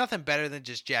there's nothing better than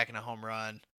just jacking a home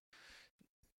run,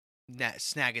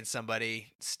 snagging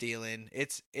somebody, stealing.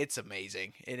 It's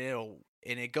amazing, and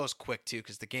it goes quick too,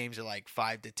 because the games are like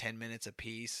 5 to 10 minutes a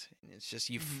piece. It's just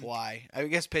you fly. I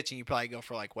guess pitching you probably go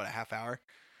for like what, a half hour,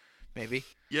 maybe.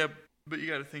 Yeah, but you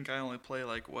got to think I only play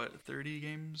like 30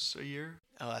 games a year.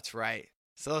 Oh, that's right.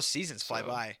 So those seasons fly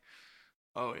by.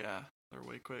 Oh yeah, they're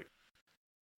way quick.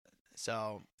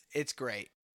 So it's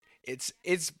great. It's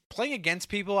playing against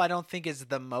people, I don't think is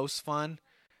the most fun,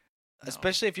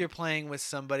 especially if you're playing with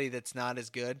somebody that's not as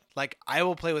good. Like I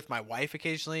will play with my wife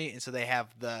occasionally, and so they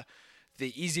have the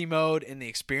easy mode and the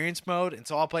experience mode, and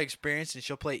so I'll play experience and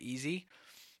she'll play easy,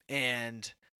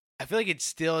 and I feel like it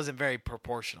still isn't very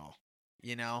proportional,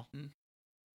 Yeah,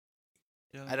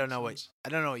 I don't know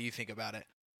what you think about it.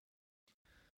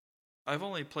 I've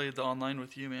only played the online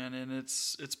with you, man, and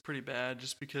it's pretty bad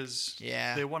just because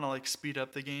they want to like speed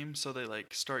up the game, so they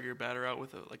like start your batter out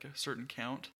with a certain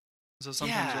count. So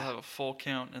sometimes you'll have a full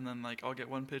count, and then like I'll get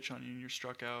one pitch on you and you're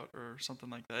struck out or something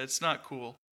like that. It's not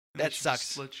cool. And That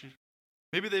sucks.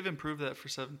 Maybe they've improved that for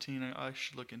 17. I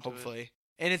should look into it. Hopefully.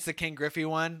 And it's the Ken Griffey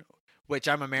one, which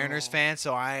I'm a Mariners fan,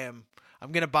 so I'm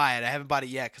gonna buy it. I haven't bought it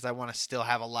yet because I want to still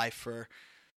have a life for,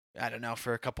 I don't know,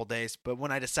 for a couple days. But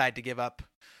when I decide to give up,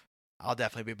 I'll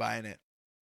definitely be buying it.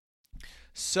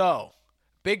 So,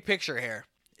 big picture here.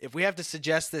 If we have to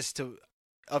suggest this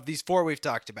of these 4 we've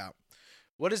talked about,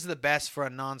 what is the best for a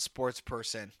non-sports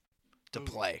person to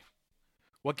play?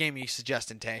 What game are you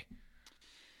suggesting, Tay?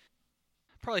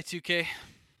 Probably 2K.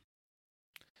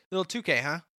 Little 2K,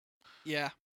 huh? Yeah.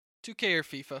 2K or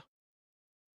FIFA.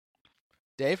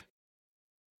 Dave?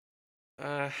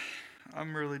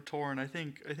 I'm really torn. I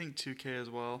think 2K as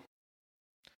well.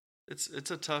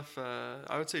 It's a tough.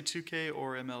 I would say 2K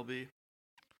or MLB.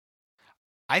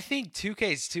 I think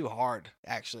 2K is too hard,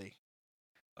 actually.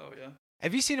 Oh yeah.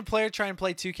 Have you seen a player try and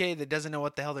play 2K that doesn't know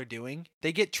what the hell they're doing?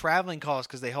 They get traveling calls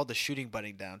because they hold the shooting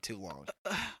button down too long.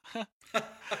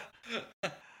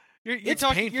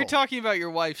 You're talking about your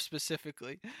wife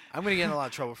specifically. I'm gonna get in a lot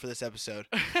of trouble for this episode,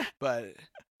 but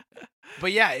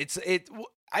yeah,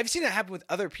 I've seen it happen with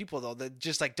other people though that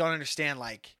just like don't understand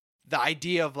like the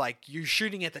idea of like you're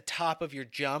shooting at the top of your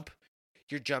jump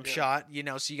shot,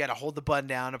 so you got to hold the button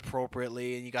down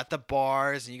appropriately, and you got the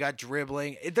bars and you got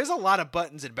dribbling. There's a lot of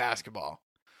buttons in basketball.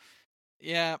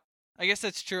 Yeah, I guess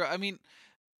that's true. I mean,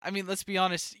 let's be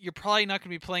honest. You're probably not going to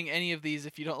be playing any of these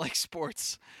if you don't like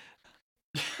sports.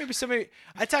 Maybe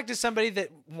I talked to somebody that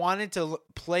wanted to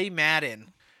play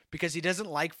Madden because he doesn't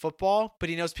like football, but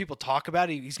he knows people talk about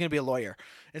it. He's going to be a lawyer.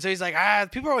 And so he's like,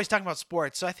 people are always talking about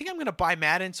sports, so I think I'm going to buy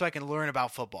Madden so I can learn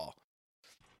about football.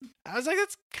 I was like,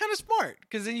 that's kind of smart,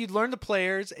 because then you'd learn the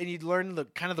players and you'd learn the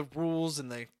kind of the rules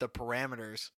and the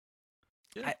parameters.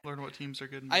 Yeah, learn what teams are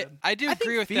good and I, bad. I do I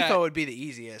agree think with FIFA that. would be the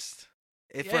easiest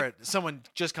for someone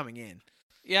just coming in.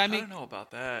 Yeah, I I mean, don't know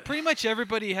about that. pretty much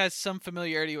everybody has some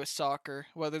familiarity with soccer,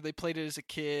 whether they played it as a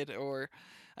kid or,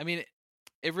 I mean,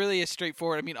 it really is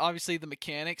straightforward. I mean, obviously the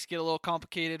mechanics get a little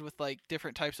complicated with like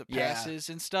different types of Yeah. passes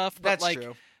and stuff. But That's like,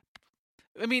 true.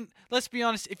 I mean, let's be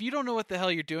honest. If you don't know what the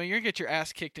hell you're doing, you're gonna get your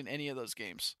ass kicked in any of those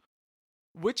games.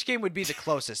 Which game would be the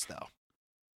closest, though?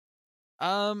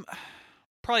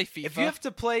 Probably FIFA. If you have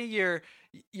to play your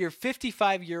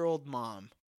 55-year-old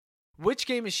mom, which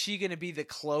game is she going to be the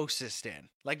closest in?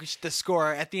 Like the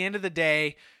score at the end of the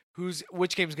day,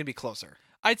 which game is going to be closer?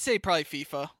 I'd say probably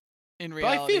FIFA. In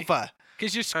reality, Probably FIFA.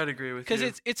 because I'd agree with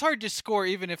you. it's hard to score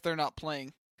even if they're not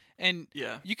playing, and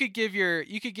yeah. you could give your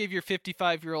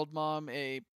 55-year-old mom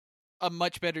a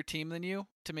much better team than you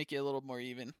to make it a little more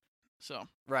even. So,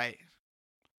 Right.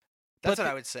 That's But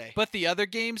what I would say. but the other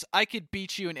games, I could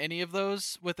beat you in any of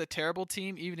those with a terrible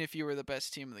team, even if you were the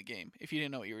best team in the game, if you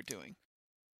didn't know what you were doing.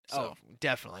 So,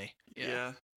 Definitely.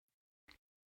 Yeah.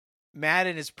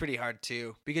 Madden is pretty hard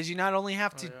too, because you not only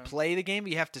have to yeah. play the game,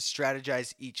 but you have to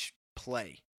strategize each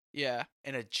play yeah.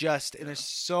 and adjust. And there's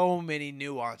so many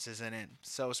nuances in it.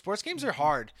 So sports games are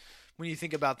hard when you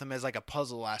think about them as like a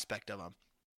puzzle aspect of them.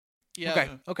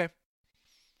 Yeah. Okay.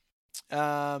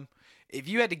 If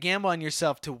you had to gamble on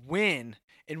yourself to win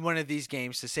in one of these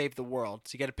games to save the world,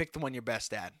 so you got to pick the one you're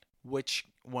best at, which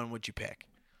one would you pick?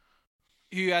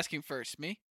 Who are you asking first?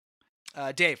 Me?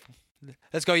 Dave,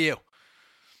 let's go you.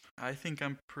 I think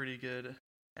I'm pretty good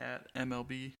at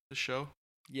MLB The Show.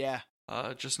 Yeah,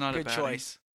 Just not good at batting.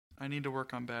 choice. I need to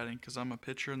work on batting because I'm a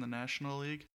pitcher in the National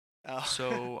League. Oh.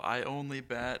 So I only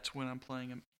bat when I'm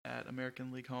playing at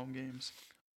American League home games.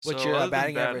 What's So your other than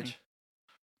batting average?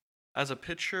 As a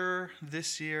pitcher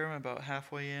this year, I'm about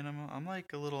halfway in. I'm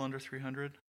like a little under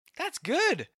 300. That's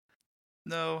good.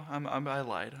 No, I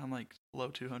lied. I'm like low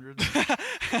 200.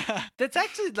 That's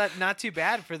actually not too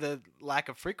bad for the lack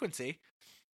of frequency.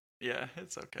 Yeah,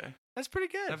 it's okay. That's pretty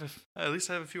good. At least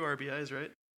I have a few RBIs,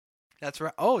 right? That's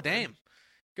right. Oh, damn.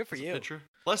 Good for As a you. pitcher.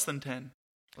 Less than 10.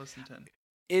 Less than 10.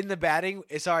 In the batting,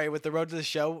 with the road to the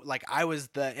show, like I was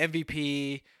the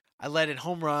MVP. I led in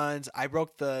home runs. I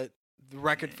broke the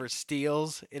record for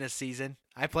steals in a season.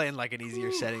 I play in like an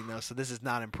easier setting though, so this is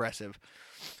not impressive.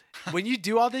 When you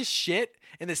do all this shit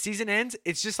and the season ends,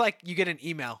 it's just like you get an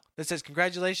email that says,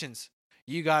 "Congratulations,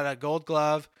 you got a Gold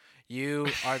Glove. You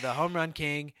are the home run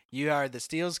king. You are the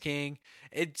steals king."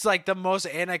 It's like the most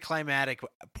anticlimactic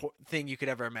thing you could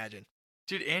ever imagine.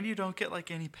 Dude, and you don't get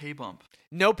like any pay bump.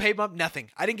 No pay bump,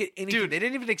 nothing. I didn't get anything. Dude. They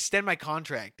didn't even extend my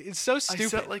contract. It's so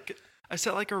stupid. I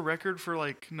set like a record for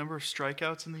like number of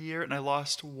strikeouts in the year, and I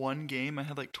lost one game. I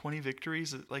had like 20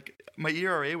 victories. Like my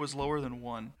ERA was lower than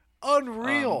 1.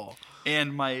 Unreal.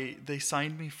 And they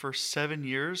signed me for 7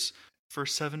 years for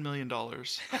 $7 million.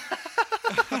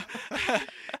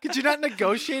 Could you not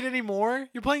negotiate anymore?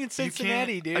 You're playing in You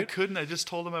Cincinnati, can't- I dude. couldn't. I just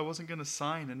told them I wasn't gonna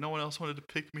sign, and no one else wanted to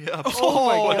pick me up. Oh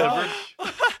my whatever.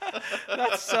 gosh.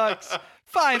 That sucks.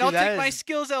 Fine, Dude, I'll that take my is-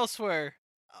 skills elsewhere.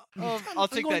 I'll I'm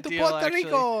take going that to deal, Puerto actually.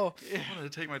 Rico. I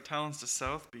wanted to take my talents to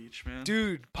South Beach, man.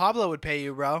 Dude, Pablo would pay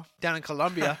you, bro, down in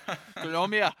Colombia.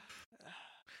 Colombia.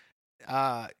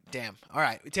 Damn. All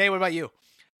right. Taylor, what about you?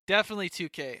 Definitely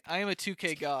 2K. I am a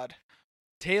 2K god.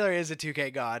 Taylor is a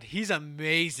 2K god. He's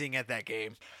amazing at that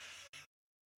game.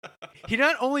 He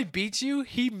not only beats you,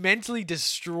 he mentally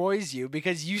destroys you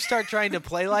because you start trying to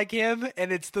play like him,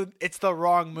 and it's the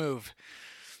wrong move.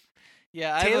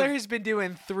 Yeah, Taylor has been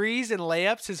doing threes and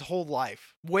layups his whole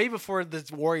life. Way before the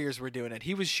Warriors were doing it.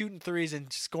 He was shooting threes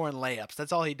and scoring layups.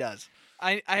 That's all he does.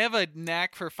 I have a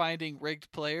knack for finding rigged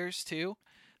players too.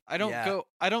 I don't Yeah.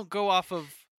 go off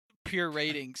of pure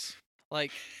ratings,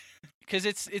 like, because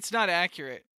it's not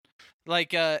accurate.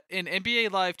 Like in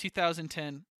NBA Live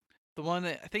 2010, the one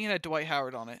that I think it had Dwight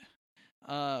Howard on it.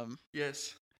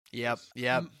 Yes. Yep.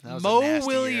 That was a Mo nasty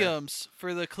year. Williams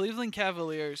for the Cleveland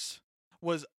Cavaliers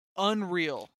was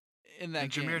unreal in that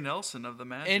And game. Jameer Nelson of the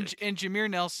Magic. and Jameer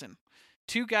Nelson,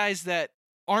 two guys that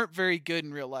aren't very good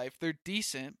in real life. They're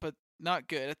decent, but not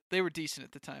good. They were decent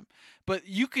at the time, but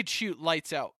you could shoot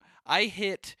lights out. I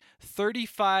hit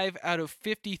 35 out of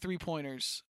 50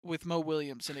 3-pointers with Mo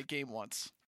Williams in a game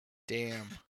once.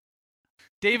 Damn.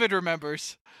 David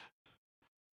remembers.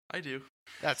 I do.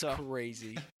 That's So-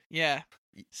 crazy. Yeah.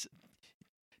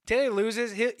 Taylor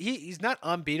loses. He's not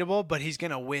unbeatable, but he's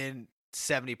gonna win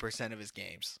 70% of his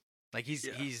games. Like he's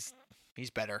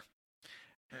better.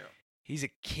 Yeah. He's a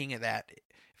king of that.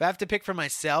 If I have to pick for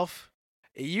myself,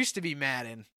 it used to be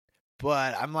Madden,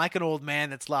 but I'm like an old man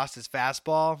that's lost his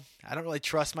fastball. I don't really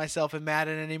trust myself in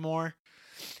Madden anymore.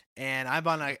 And I'm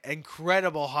on an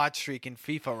incredible hot streak in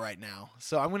FIFA right now.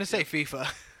 So I'm going to say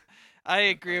FIFA. I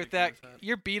agree with that.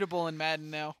 You're beatable in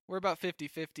Madden now. We're about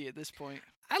 50-50 at this point.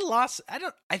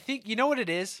 I think, you know what it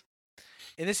is?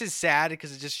 And this is sad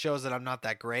because it just shows that I'm not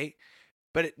that great.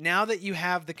 But now that you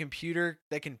have the computer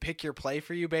that can pick your play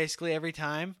for you basically every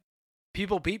time,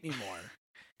 people beat me more.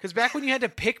 Because back when you had to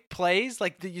pick plays,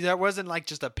 like there wasn't like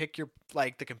just a pick your,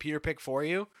 like the computer pick for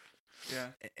you. Yeah.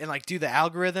 And like do the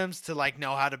algorithms to like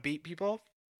know how to beat people.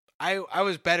 I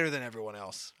was better than everyone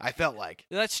else. I felt like.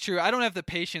 That's true. I don't have the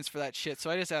patience for that shit, so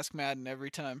I just ask Madden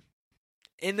every time.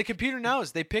 And the computer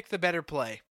knows. They pick the better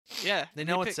play. Yeah. They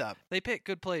know what's up. They pick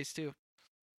good plays too.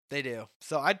 They do.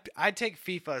 So I'd take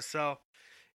FIFA. So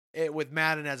with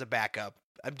Madden as a backup,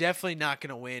 I'm definitely not going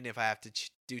to win if I have to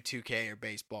do 2K or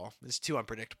baseball. It's too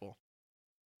unpredictable.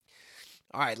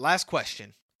 All right, last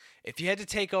question. If you had to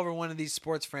take over one of these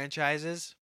sports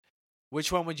franchises,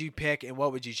 which one would you pick and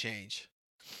what would you change?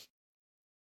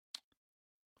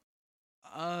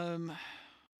 I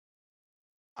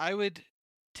would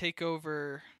take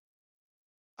over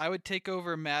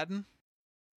Madden,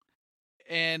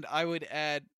 and I would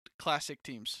add classic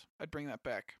teams. I'd bring that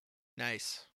back.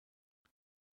 Nice.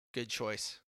 Good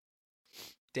choice.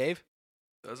 Dave?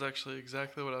 That was actually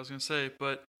exactly what I was going to say,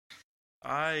 but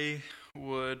I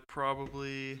would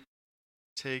probably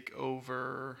take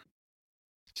over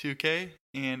 2K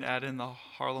and add in the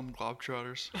Harlem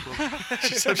Globetrotters.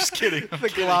 I'm just kidding. The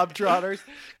Globetrotters.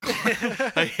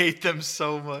 I hate them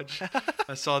so much.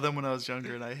 I saw them when I was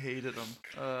younger and I hated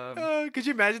them. Could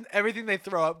you imagine everything they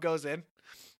throw up goes in?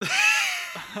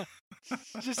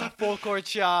 Just a full court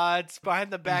shots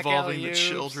behind the back involving alley-oops. the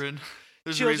children.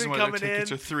 There's Children a reason why their coming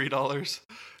tickets in. are $3.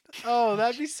 Oh,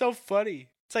 that'd be so funny.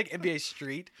 It's like NBA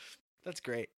Street. That's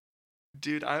great.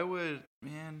 Dude, I want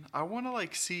to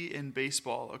like see in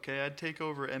baseball, okay? I'd take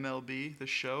over MLB, the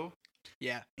show,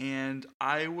 Yeah. and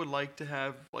I would like to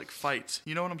have like fights.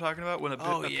 You know what I'm talking about? When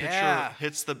a yeah. pitcher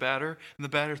hits the batter and the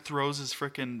batter throws his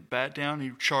freaking bat down,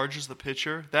 he charges the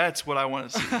pitcher. That's what I want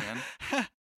to see,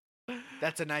 man.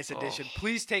 That's a nice addition. Oh.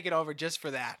 Please take it over just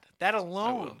for that. That will.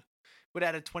 alone would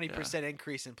add a 20%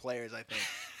 increase in players, I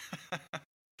think.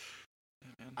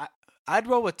 Yeah, I'd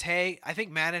roll with Tay. I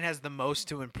think Madden has the most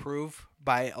to improve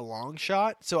by a long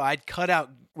shot. So I'd cut out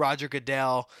Roger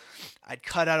Goodell. I'd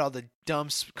cut out all the dumb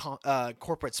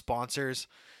corporate sponsors.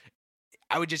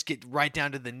 I would just get right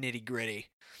down to the nitty gritty.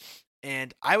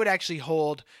 And I would actually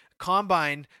hold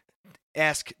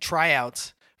Combine-esque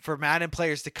tryouts for Madden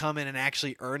players to come in and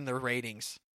actually earn their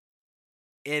ratings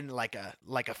in like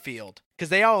a field. Because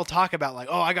they all talk about like,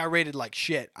 oh, I got rated like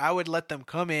shit. I would let them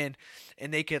come in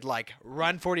and they could like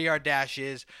run 40-yard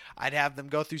dashes. I'd have them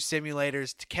go through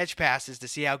simulators to catch passes to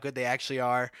see how good they actually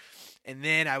are. And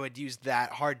then I would use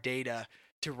that hard data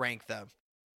to rank them.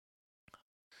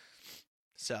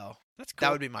 So That's cool.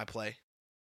 that would be my play.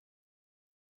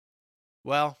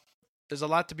 Well, there's a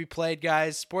lot to be played,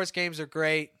 guys. Sports games are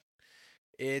great.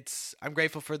 I'm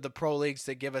grateful for the pro leagues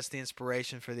that give us the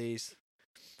inspiration for these.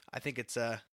 I think it's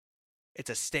a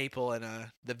staple in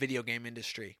the video game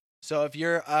industry. So if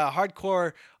you're a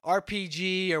hardcore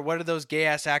RPG or what are those gay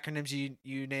ass acronyms you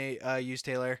use,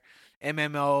 Taylor?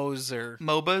 MMOs or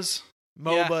MOBAs?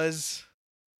 MOBAs.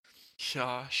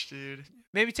 Gosh, dude.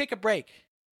 Maybe take a break.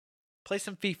 Play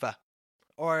some FIFA.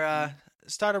 Or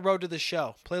start a road to the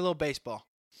show. Play a little baseball.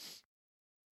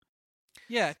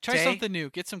 Yeah, try Tay? something new.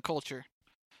 Get some culture.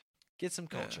 Get some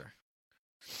culture.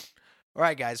 All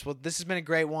right, guys. Well, this has been a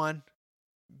great one.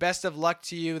 Best of luck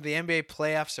to you. The NBA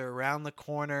playoffs are around the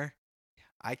corner.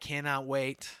 I cannot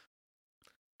wait.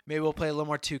 Maybe we'll play a little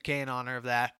more 2K in honor of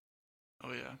that.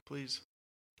 Oh yeah, please.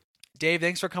 Dave,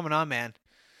 thanks for coming on, man.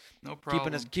 No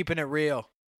problem. Keeping it real.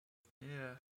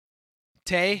 Yeah.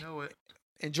 Tay, I know it.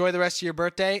 enjoy the rest of your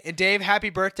birthday. And Dave, happy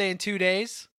birthday in 2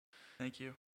 days. Thank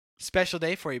you. Special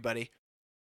day for you, buddy.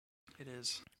 It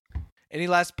is. Any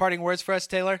last parting words for us,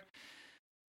 Taylor?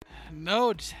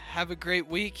 No, just have a great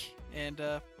week and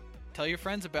tell your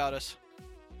friends about us.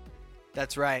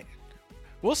 That's right.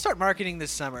 We'll start marketing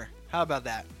this summer. How about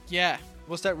that? Yeah,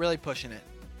 We'll start really pushing it.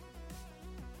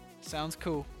 sounds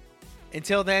cool.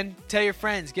 Until then, tell your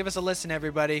friends. Give us a listen,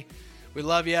 everybody. We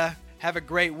love you. Have a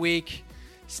great week.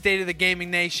 State of the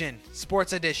Gaming Nation,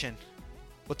 Sports Edition.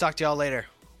 We'll talk to y'all later.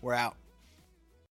 We're out.